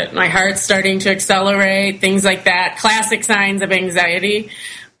feel that my heart's starting to accelerate, things like that, classic signs of anxiety,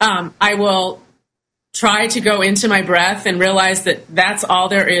 I will try to go into my breath and realize that that's all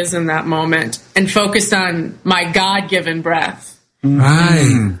there is in that moment, and focus on my God-given breath.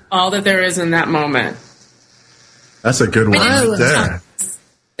 Right. All that there is in that moment. That's a good one right there.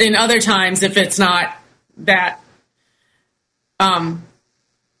 In other times, if it's not that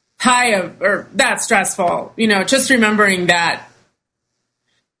high or that stressful, just remembering that,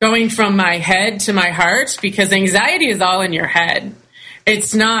 going from my head to my heart, because anxiety is all in your head.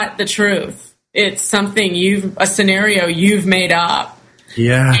 It's not the truth. It's something a scenario you've made up.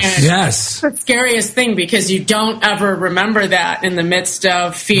 Yes. Yes. It's the scariest thing, because you don't ever remember that in the midst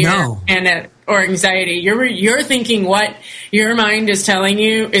of fear or anxiety. You're thinking what your mind is telling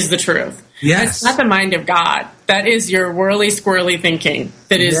you is the truth. Yes. That's not the mind of God. That is your whirly, squirrely thinking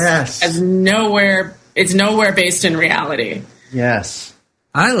that is it's nowhere based in reality. Yes.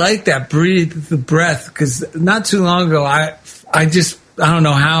 I like that. Breathe the breath, because not too long ago, I don't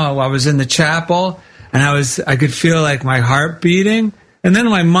know how, I was in the chapel and I could feel like my heart beating, and then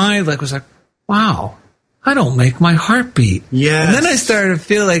my mind was like, wow, I don't make my heart beat. Yes. And then I started to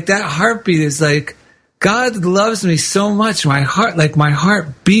feel like that heartbeat is like, God loves me so much. My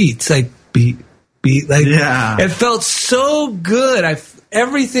heart beats like beat. Like, it felt so good.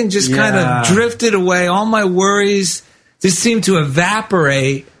 Everything just kind of drifted away. All my worries just seemed to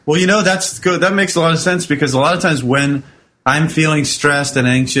evaporate. Well, that's good. That makes a lot of sense, because a lot of times when I'm feeling stressed and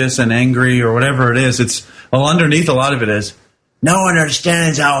anxious and angry or whatever it is, underneath a lot of it is, no one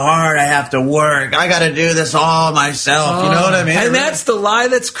understands how hard I have to work. I got to do this all myself. You know what I mean? And that's the lie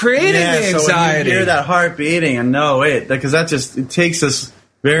that's creating the anxiety. So when you hear that heart beating, and because it takes us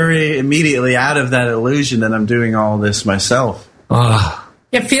very immediately out of that illusion that I'm doing all this myself. Yeah,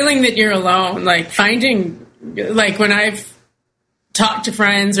 feeling that you're alone, finding, when I've talked to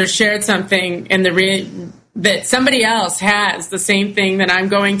friends or shared something and that somebody else has the same thing that I'm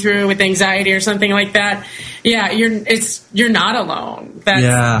going through with anxiety or something like that. Yeah, you're not alone.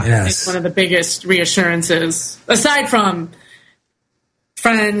 That's one of the biggest reassurances. Aside from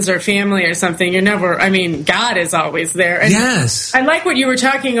friends or family or something, God is always there. And yes. I like what you were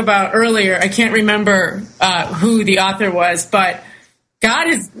talking about earlier. I can't remember who the author was, but God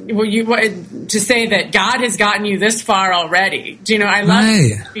is, to say that God has gotten you this far already. I love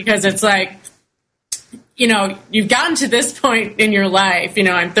it, because it's like, you've gotten to this point in your life.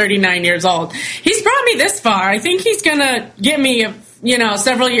 I'm 39 years old. He's brought me this far. I think he's going to get me,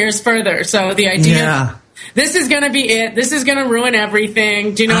 several years further. So the idea, this is going to be it. This is going to ruin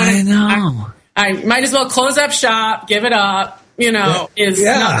everything. Do you know what I know? I might as well close up shop, give it up, is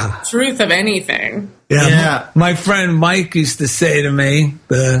not the truth of anything. Yeah. My friend Mike used to say to me,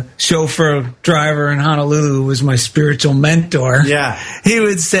 the chauffeur driver in Honolulu, who was my spiritual mentor. Yeah. He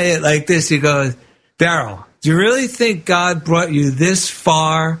would say it like this. He goes, Daryl, do you really think God brought you this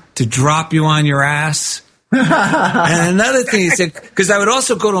far to drop you on your ass? And another thing he said, because I would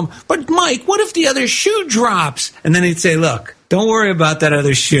also go to him, but Mike, what if the other shoe drops? And then he'd say, look, don't worry about that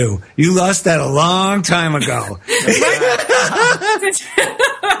other shoe. You lost that a long time ago.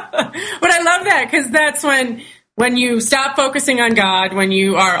 But I love that, because that's when you stop focusing on God, when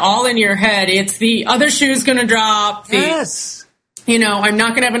you are all in your head, it's the other shoe's going to drop. Yes. I'm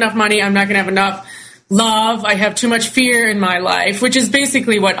not going to have enough money. I'm not going to have enough love. I have too much fear in my life, which is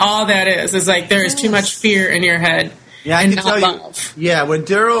basically what all that is like there is too much fear in your head. Yeah, I can tell love. You. Yeah, when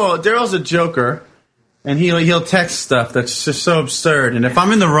Daryl's a joker, and he'll text stuff that's just so absurd. And if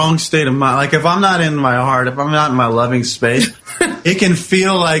I'm in the wrong state of mind, if I'm not in my heart, if I'm not in my loving space, it can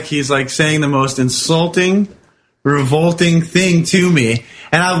feel like he's saying the most insulting, revolting thing to me.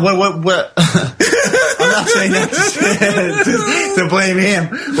 And I'm not saying that to blame him.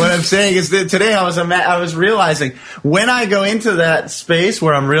 What I'm saying is that today I was realizing when I go into that space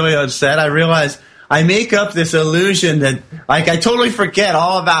where I'm really upset, I realize I make up this illusion that, like, I totally forget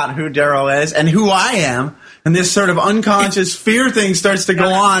all about who Daryl is and who I am. And this sort of unconscious fear thing starts to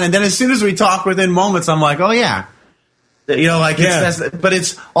go on. And then as soon as we talk within moments, I'm like, oh, yeah. You know, like, but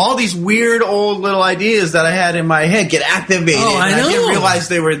it's all these weird old little ideas that I had in my head get activated. Oh, I know. I didn't realize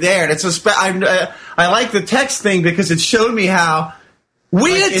they were there. And it's I like the text thing because it showed me how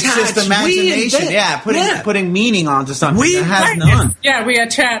it's just imagination. Putting meaning onto something that has none. Yeah, we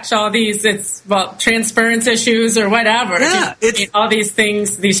attach all these, transference issues or whatever. Yeah, all these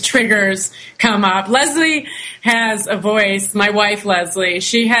things, these triggers come up. Leslie has a voice, my wife Leslie,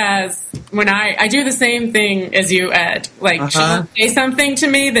 she has, when I do the same thing as you, Ed. Like, she'll say something to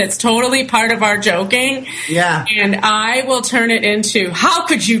me that's totally part of our joking. Yeah. And I will turn it into, how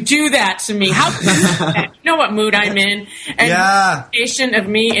could you do that to me? How could you do that? You know what mood I'm in. And the patient of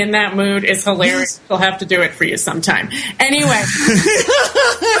me in that mood is hilarious. I'll have to do it for you sometime. Anyway.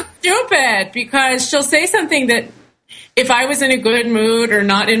 Stupid, because she'll say something that if I was in a good mood or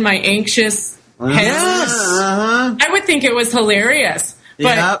not in my anxious head, I would think it was hilarious.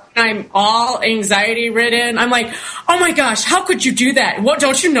 But when I'm all anxiety ridden, I'm like, oh my gosh, how could you do that? What,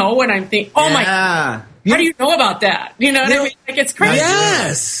 don't you know what I'm thinking? Oh my God. How do you know about that? You know what I mean? Like, it's crazy.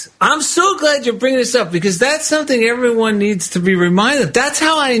 Yes. I'm so glad you're bringing this up because that's something everyone needs to be reminded of. That's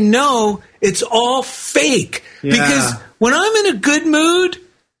how I know it's all fake. Yeah. Because when I'm in a good mood,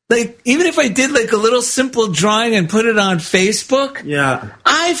 like, even if I did like a little simple drawing and put it on Facebook,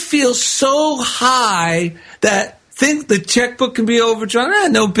 I feel so high that think the checkbook can be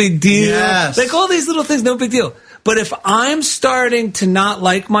overdrawn. No big deal. Yes. Like all these little things, no big deal. But if I'm starting to not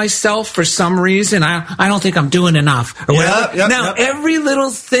like myself for some reason, I don't think I'm doing enough. Or whatever. Every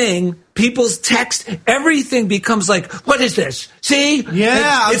little thing, people's text, everything becomes like, what is this? See?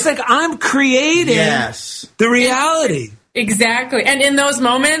 Yeah. It's like I'm creating the reality. Exactly. And in those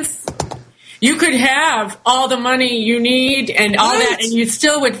moments, you could have all the money you need and all that, and you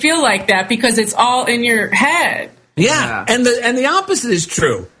still would feel like that because it's all in your head. Yeah. And the opposite is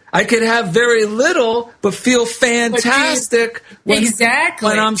true. I could have very little, but feel fantastic when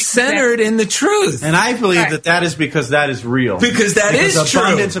I'm centered in the truth. And I believe that is because that is real. Because that is true.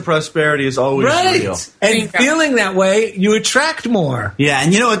 Abundance and prosperity is always real. And feeling that way, you attract more. Yeah,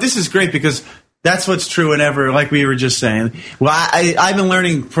 and you know what? This is great because that's what's true whenever, like we were just saying. Well, I've been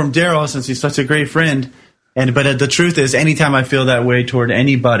learning from Daryl since he's such a great friend. But the truth is, anytime I feel that way toward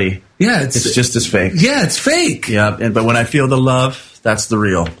anybody, it's just as fake. Yeah, it's fake. Yeah, but when I feel the love, that's the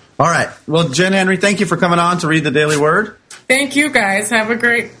real. All right. Well, Jen Henry, thank you for coming on to read the Daily Word. Thank you, guys. Have a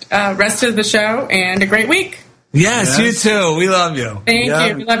great rest of the show and a great week. Yes, you too. We love you. Thank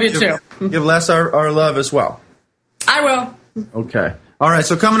you. We love you too. Give Les our love as well. I will. Okay. All right,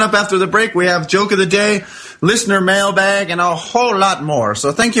 so coming up after the break, we have Joke of the Day, listener mailbag, and a whole lot more.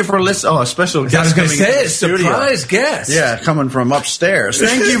 So thank you for listening. Oh, a special guest coming in the studio. Surprise guest. Yeah, coming from upstairs.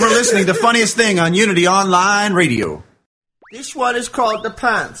 Thank you for listening to Funniest Thing on Unity Online Radio. This one is called The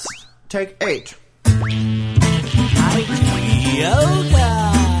Pants. Take 8. Yoga.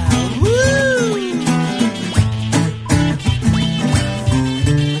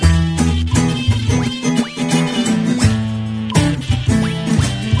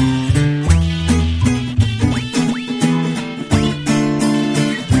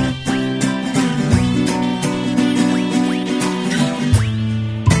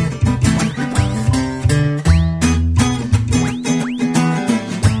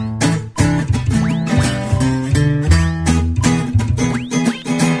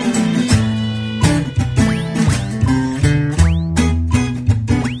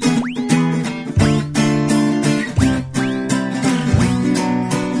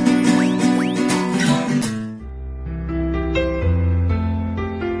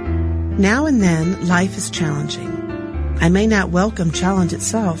 Now and then, life is challenging. I may not welcome challenge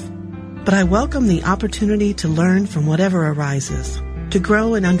itself, but I welcome the opportunity to learn from whatever arises, to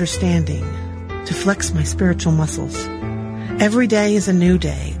grow in understanding, to flex my spiritual muscles. Every day is a new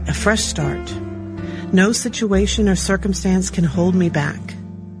day, a fresh start. No situation or circumstance can hold me back.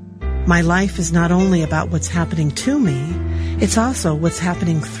 My life is not only about what's happening to me, it's also what's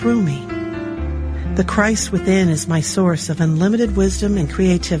happening through me. The Christ within is my source of unlimited wisdom and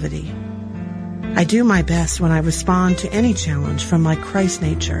creativity. I do my best when I respond to any challenge from my Christ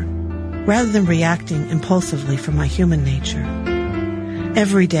nature, rather than reacting impulsively from my human nature.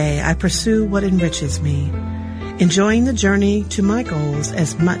 Every day I pursue what enriches me, enjoying the journey to my goals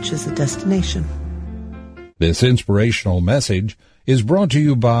as much as the destination. This inspirational message is brought to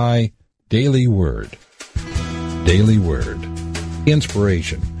you by Daily Word. Daily Word.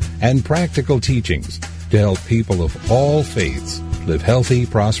 Inspiration and practical teachings to help people of all faiths live healthy,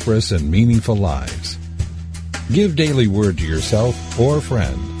 prosperous, and meaningful lives. Give Daily Word to yourself or a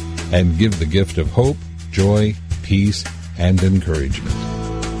friend and give the gift of hope, joy, peace, and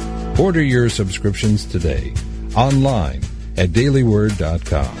encouragement. Order your subscriptions today online at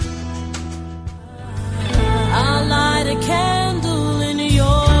dailyword.com. I'll light a candle in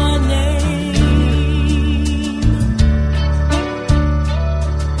your name.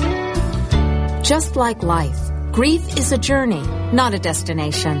 Just like life, grief is a journey, not a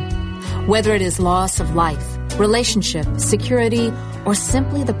destination. Whether it is loss of life, relationship, security, or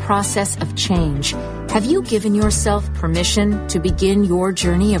simply the process of change, have you given yourself permission to begin your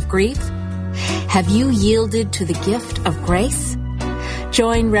journey of grief? Have you yielded to the gift of grace?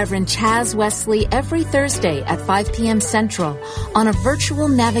 Join Reverend Chaz Wesley every Thursday at 5 p.m. Central on a virtual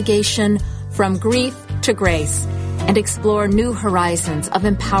navigation from grief to grace and explore new horizons of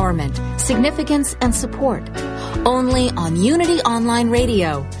empowerment, significance, and support. Only on Unity Online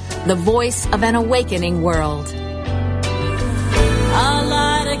Radio, the voice of an awakening world. I'll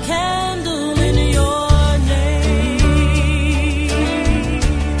light a candle in your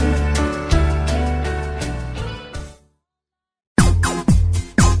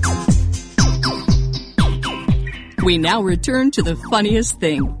We now return to The Funniest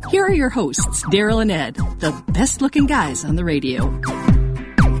Thing. Here are your hosts, Daryl and Ed, the best-looking guys on the radio.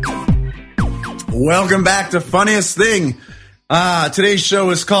 Welcome back to Funniest Thing. Today's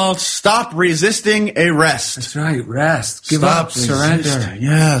show is called Stop Resisting Arrest. That's right, rest. Give up, surrender.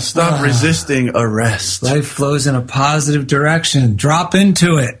 Yeah, stop resisting arrest. Life flows in a positive direction. Drop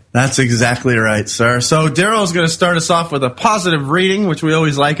into it. That's exactly right, sir. So Daryl's going to start us off with a positive reading, which we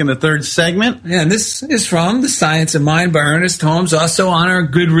always like in the third segment. Yeah, and this is from The Science of Mind by Ernest Holmes, also on our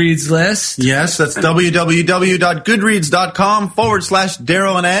Goodreads list. Yes, that's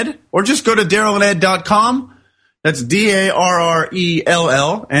www.goodreads.com/Daryl and Ed, or just go to darylanded.com. That's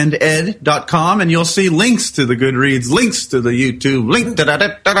DARRELL and ed.com, and you'll see links to the Goodreads, links to the YouTube, link.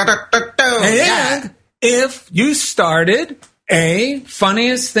 And if you started a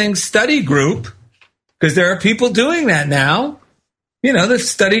Funniest Thing study group, because there are people doing that now, you know, the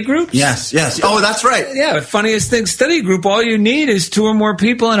study groups. Yes. Oh, that's right. Yeah, the Funniest Thing study group. All you need is 2 or more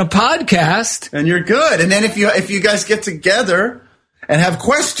people in a podcast, and you're good. And then if you guys get together and have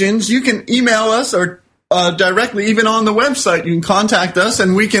questions, you can email us or directly, even on the website, you can contact us,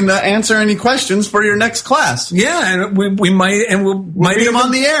 and we can answer any questions for your next class. Yeah, and we might be them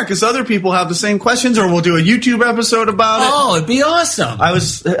on the air because other people have the same questions, or we'll do a YouTube episode about it. Oh, it'd be awesome. I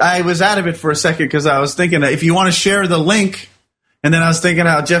was out of it for a second because I was thinking that if you want to share the link, and then I was thinking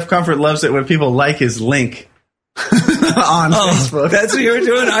how Jeff Comfort loves it when people like his link. On Facebook. That's what you were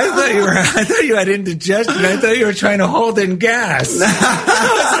doing? I thought you had indigestion. I thought you were trying to hold in gas.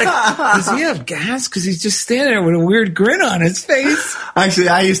 I was like, does he have gas? Because he's just standing there with a weird grin on his face. Actually,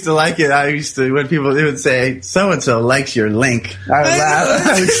 I used to like it. When people they would say, so-and-so likes your link. I would laugh.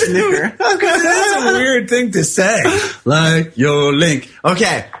 I would snicker. That's a weird thing to say. Like your link.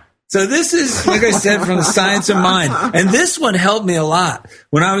 Okay. So this is, like I said, from The Science of Mind. And this one helped me a lot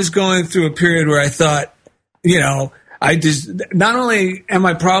when I was going through a period where I thought, you know, not only am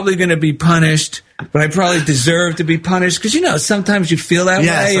I probably going to be punished, but I probably deserve to be punished. Because, you know, sometimes you feel that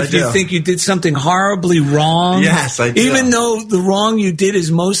way if you think you did something horribly wrong. Yes, I do. Even though the wrong you did is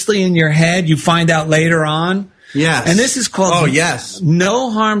mostly in your head, you find out later on. Yes. And this is called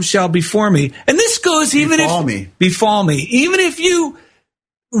No Harm Shall Befall Me. And this goes Befall me. Even if you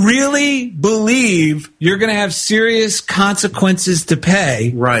really believe you're going to have serious consequences to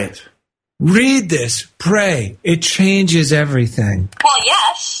pay. Right. Read this, pray. It changes everything. Well,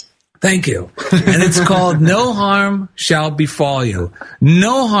 yes. Thank you. And it's called No Harm Shall Befall You.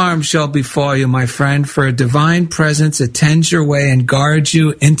 No harm shall befall you, my friend, for a divine presence attends your way and guards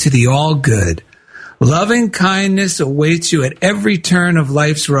you into the all good. Loving kindness awaits you at every turn of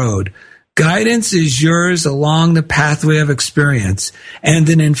life's road. Guidance is yours along the pathway of experience, and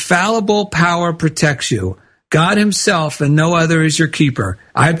an infallible power protects you. God himself and no other is your keeper.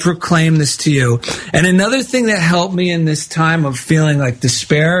 I proclaim this to you. And another thing that helped me in this time of feeling like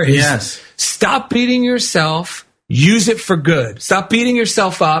despair is stop beating yourself. Use it for good. Stop beating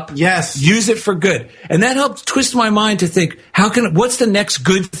yourself up. Yes. Use it for good. And that helped twist my mind to think, what's the next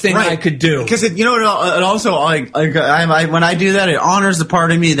good thing I could do? Because it also, when I do that, it honors the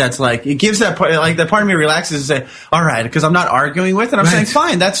part of me that's like, it gives that part of me relaxes and say, all right, because I'm not arguing with it. I'm saying,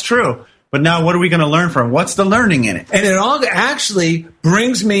 fine, that's true. But now what are we going to learn from it? What's the learning in it? And it all actually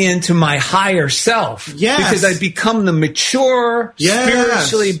brings me into my higher self. Yes. Because I become the mature,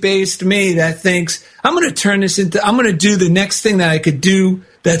 spiritually based me that thinks, I'm going to turn this into, I'm going to do the next thing that I could do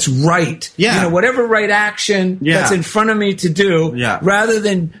that's right. Yeah. You know, whatever right action that's in front of me to do, rather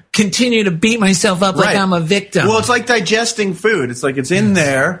than continue to beat myself up like I'm a victim. Well, it's like digesting food. It's like it's in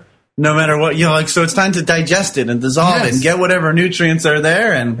there. No matter what, so it's time to digest it and dissolve it and get whatever nutrients are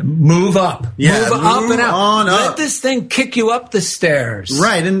there and move up. Yeah, move up and out. On Let up. this thing kick you up the stairs.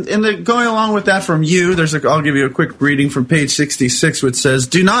 Right. And going along with that from you, I'll give you a quick reading from page 66, which says,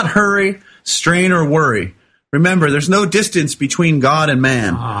 "Do not hurry, strain, or worry. Remember, there's no distance between God and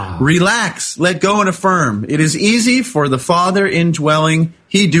man. Relax, let go, and affirm. It is easy for the Father indwelling.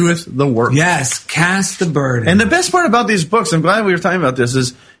 He doeth the work." Yes, cast the burden. And the best part about these books, I'm glad we were talking about this,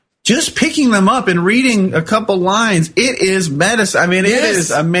 is just picking them up and reading a couple lines, it is medicine. I mean, it is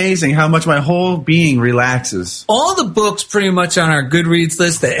amazing how much my whole being relaxes. All the books pretty much on our Goodreads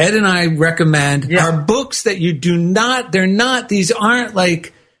list that Ed and I recommend are books that you do not, these aren't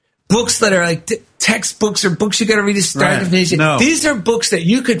like books that are like textbooks or books you got to read to start to finish. No. These are books that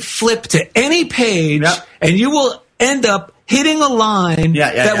you could flip to any page and you will end up hitting a line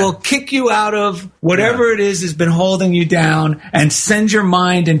that will kick you out of whatever it is has been holding you down and send your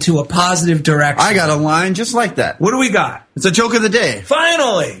mind into a positive direction. I got a line just like that. What do we got? It's a joke of the day.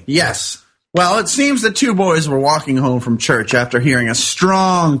 Finally! Yes. Well, it seems that two boys were walking home from church after hearing a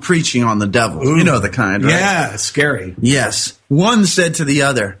strong preaching on the devil. Ooh. You know the kind, right? Yeah, it's scary. Yes. One said to the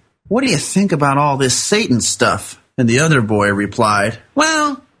other, "What do you think about all this Satan stuff?" And the other boy replied,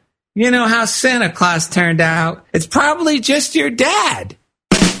 "Well, you know how Santa Claus turned out? It's probably just your dad."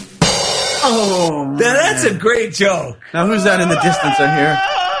 Oh, man. That's a great joke. Now, who's that in the distance I hear?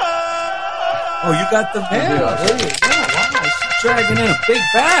 Oh, you got the bag. Wow, she's dragging in a big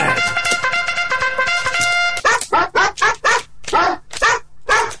bag.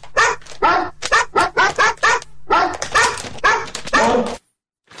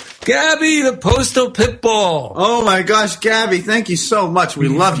 Gabby, the postal pit bull. Oh, my gosh, Gabby, thank you so much. We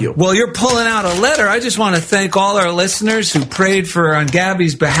love you. Well, you're pulling out a letter. I just want to thank all our listeners who prayed for her on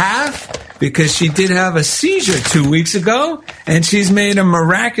Gabby's behalf because she did have a seizure 2 weeks ago, and she's made a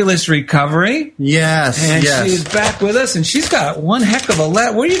miraculous recovery. Yes, and she is back with us, and she's got one heck of a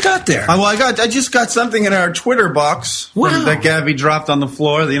letter. What do you got there? Well, I just got something in our Twitter box that Gabby dropped on the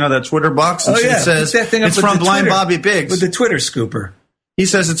floor. You know, that Twitter box? And it says, it's from Blind Bobby Biggs. With the Twitter scooper. He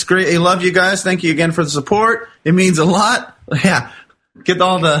says, "It's great. I love you guys. Thank you again for the support. It means a lot." Yeah. Get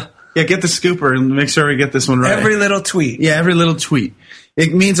the scooper and make sure we get this one right. Every little tweet. Yeah, every little tweet.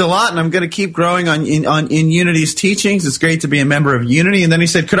 It means a lot, and I'm going to keep growing in Unity's teachings. It's great to be a member of Unity. And then he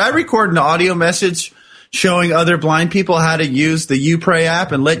said, "Could I record an audio message showing other blind people how to use the YouPray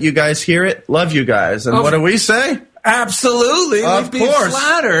app and let you guys hear it? Love you guys." And what do we say? Absolutely. Of We'd be course.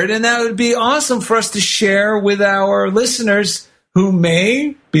 flattered, and that would be awesome for us to share with our listeners who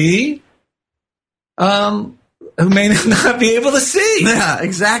may be, who may not be able to see. Yeah,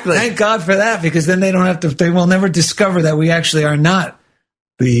 exactly. Thank God for that, because then they will never discover that we actually are not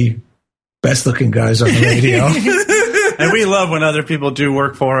the best looking guys on the radio. And we love when other people do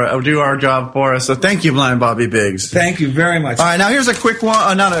our job for us. So thank you, Blind Bobby Biggs. Thank you very much. All right, now here's a quick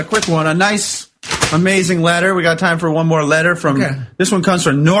one, not a quick one, a nice, amazing letter. We got time for one more letter this one comes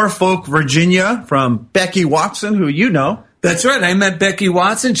from Norfolk, Virginia, from Becky Watson, who you know. That's right. I met Becky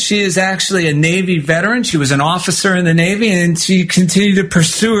Watson. She is actually a Navy veteran. She was an officer in the Navy, and she continued to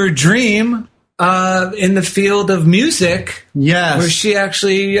pursue her dream in the field of music. Yes. Where she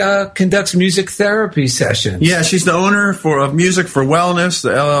actually conducts music therapy sessions. Yeah, she's the owner of Music for Wellness,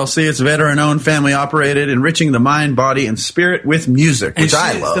 the LLC. It's veteran-owned, family-operated, enriching the mind, body, and spirit with music, which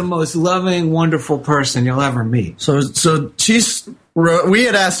I love. She's the most loving, wonderful person you'll ever meet. So we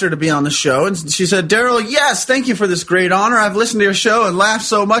had asked her to be on the show, and she said, "Daryl, yes, thank you for this great honor. I've listened to your show and laughed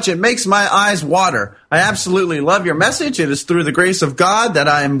so much it makes my eyes water. I absolutely love your message. It is through the grace of God that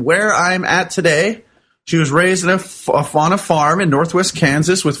I am where I'm at today." She was raised on a farm in northwest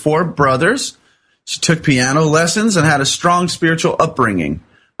Kansas with 4 brothers. She took piano lessons and had a strong spiritual upbringing.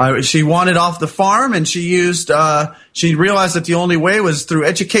 She wanted off the farm, and she realized that the only way was through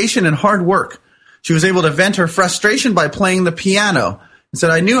education and hard work. She was able to vent her frustration by playing the piano. And said,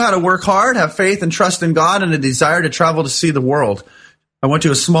 "I knew how to work hard, have faith and trust in God, and a desire to travel to see the world. I went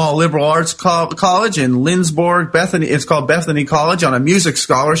to a small liberal arts college in Lindsborg, Bethany. It's called Bethany College, on a music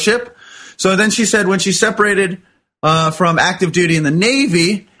scholarship." So then she said when she separated from active duty in the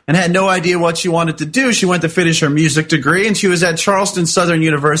Navy and had no idea what she wanted to do. She went to finish her music degree, and she was at Charleston Southern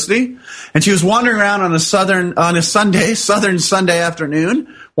University, and she was wandering around on a southern Sunday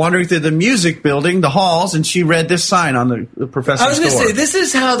afternoon, wandering through the music building, the halls, and she read this sign on the professor's door. I was going to say, this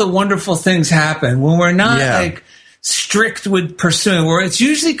is how the wonderful things happen when we're not like strict with pursuing, where it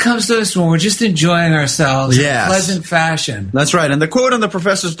usually comes to us when we're just enjoying ourselves in a pleasant fashion. That's right. And the quote on the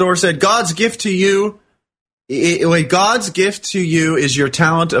professor's door said, God's gift to you is your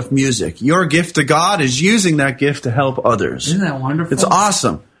talent of music. Your gift to God is using that gift to help others. Isn't that wonderful? It's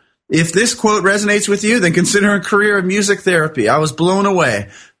awesome. If this quote resonates with you, then consider a career in music therapy. I was blown away.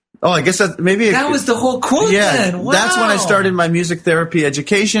 Oh, I guess that was the whole quote. Yeah, then. Wow. That's when I started my music therapy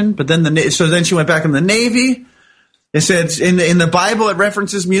education. But then then she went back in the Navy. It said in the Bible, it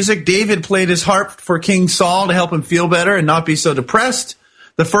references music. David played his harp for King Saul to help him feel better and not be so depressed.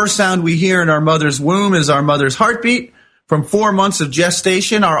 The first sound we hear in our mother's womb is our mother's heartbeat. From 4 months of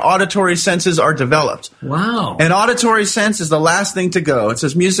gestation, our auditory senses are developed. Wow. An auditory sense is the last thing to go. It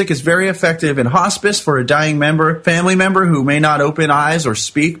says music is very effective in hospice for a dying family member who may not open eyes or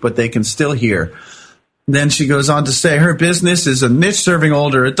speak, but they can still hear. Then she goes on to say her business is a niche serving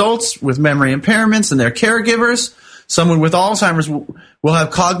older adults with memory impairments and their caregivers. Someone with Alzheimer's will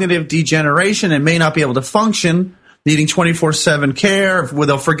have cognitive degeneration and may not be able to function, needing 24/7 care,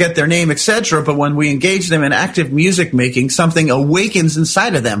 they'll forget their name, etc. But when we engage them in active music making, something awakens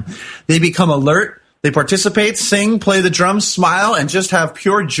inside of them. They become alert, they participate, sing, play the drums, smile, and just have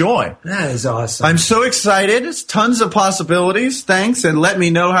pure joy. That is awesome. I'm so excited. It's tons of possibilities. Thanks, and let me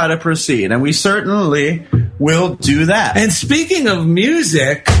know how to proceed. And we certainly will do that. And speaking of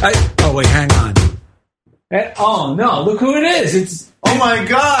music, oh wait, hang on. Oh no! Look who it is! It's oh my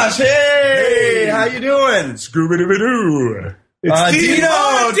gosh! Hey, how you doing? Scooby-Doo! It's Dino!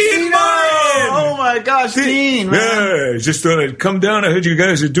 Oh my gosh, Dean! Yeah, just thought I'd come down. I heard you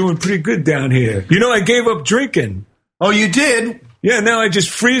guys are doing pretty good down here. You know, I gave up drinking. Oh, you did? Yeah. Now I just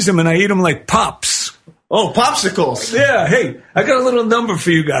freeze them and I eat them like pops. Oh, popsicles! Yeah. Hey, I got a little number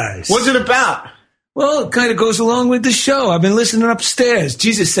for you guys. What's it about? Well, it kind of goes along with the show. I've been listening upstairs.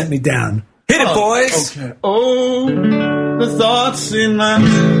 Jesus sent me down. Hit it, boys. Okay. Oh, the thoughts in my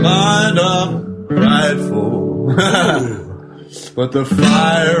mind are frightful, but the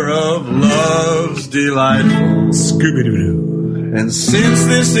fire of love's delightful. Scooby-Doo. And since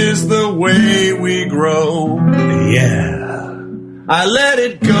this is the way we grow, yeah, I let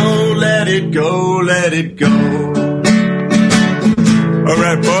it go, let it go, let it go. All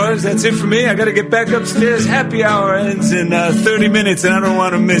right, boys, that's it for me. I got to get back upstairs. Happy hour ends in 30 minutes, and I don't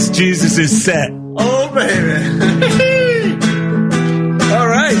want to miss Jesus' set. Oh, baby. All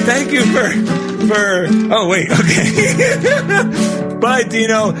right, thank you for... Oh, wait, okay. Bye,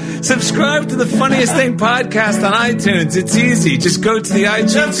 Dino. Subscribe to the Funniest Thing podcast on iTunes. It's easy. Just go to the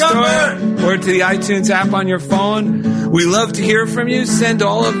iTunes store or to the iTunes app on your phone. We love to hear from you. Send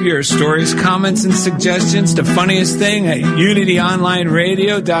all of your stories, comments, and suggestions to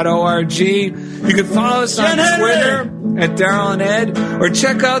funniestthing@unityonlineradio.org. You can follow us on Twitter at Daryl and Ed, or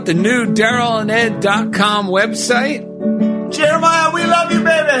check out the new DarylandEd.com website. Jeremiah, we love you,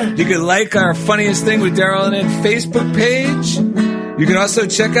 baby. You can like our Funniest Thing with Daryl and Ed Facebook page. You can also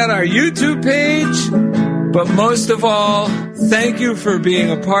check out our YouTube page. But most of all, thank you for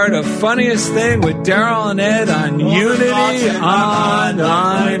being a part of Funniest Thing with Daryl and Ed on Unity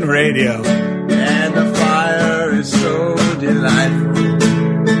Online Radio. And the fire is so delightful.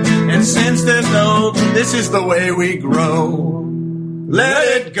 And since this is the way we grow. Let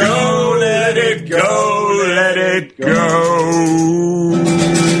it go, let it go, let it go.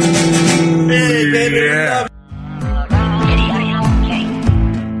 Hey, baby, yeah.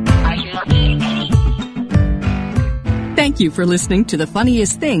 Thank you for listening to The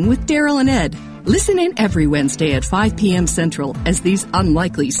Funniest Thing with Daryl and Ed. Listen in every Wednesday at 5 p.m. Central as these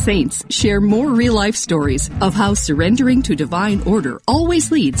unlikely saints share more real-life stories of how surrendering to divine order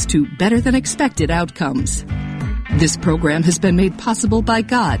always leads to better-than-expected outcomes. This program has been made possible by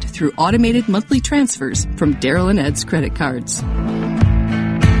God through automated monthly transfers from Daryl and Ed's credit cards.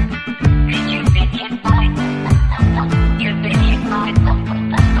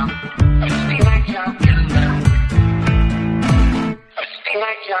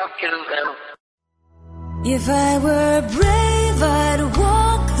 If I were brave, I'd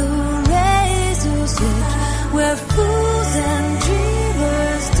walk the razor's edge, where fools and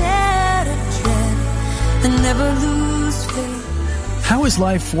dreamers dare to tread, and never lose faith. How is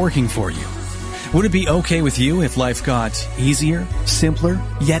life working for you? Would it be okay with you if life got easier, simpler,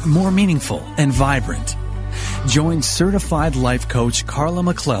 yet more meaningful and vibrant? Join certified life coach Carla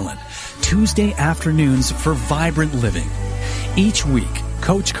McClellan Tuesday afternoons for Vibrant Living. Each week,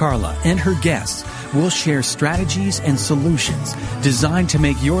 Coach Carla and her guests will share strategies and solutions designed to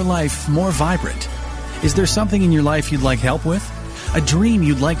make your life more vibrant. Is there something in your life you'd like help with? A dream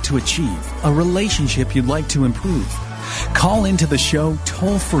you'd like to achieve? A relationship you'd like to improve? Call into the show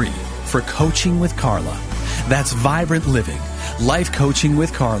toll-free for Coaching with Carla. That's Vibrant Living, Life Coaching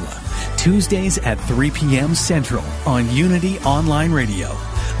with Carla. Tuesdays at 3 p.m. Central on Unity Online Radio,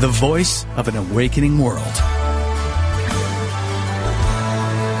 the voice of an awakening world.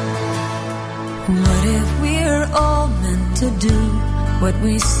 What if we're all meant to do what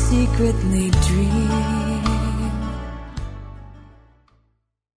we secretly dream?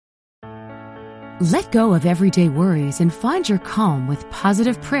 Let go of everyday worries and find your calm with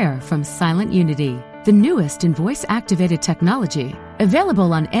positive prayer from Silent Unity, the newest in voice-activated technology,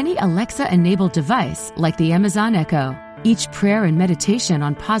 available on any Alexa-enabled device like the Amazon Echo. Each prayer and meditation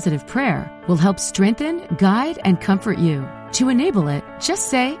on positive prayer will help strengthen, guide, and comfort you. To enable it, just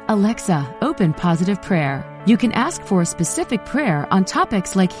say, "Alexa, open positive prayer." You can ask for a specific prayer on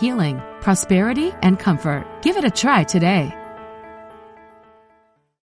topics like healing, prosperity, and comfort. Give it a try today.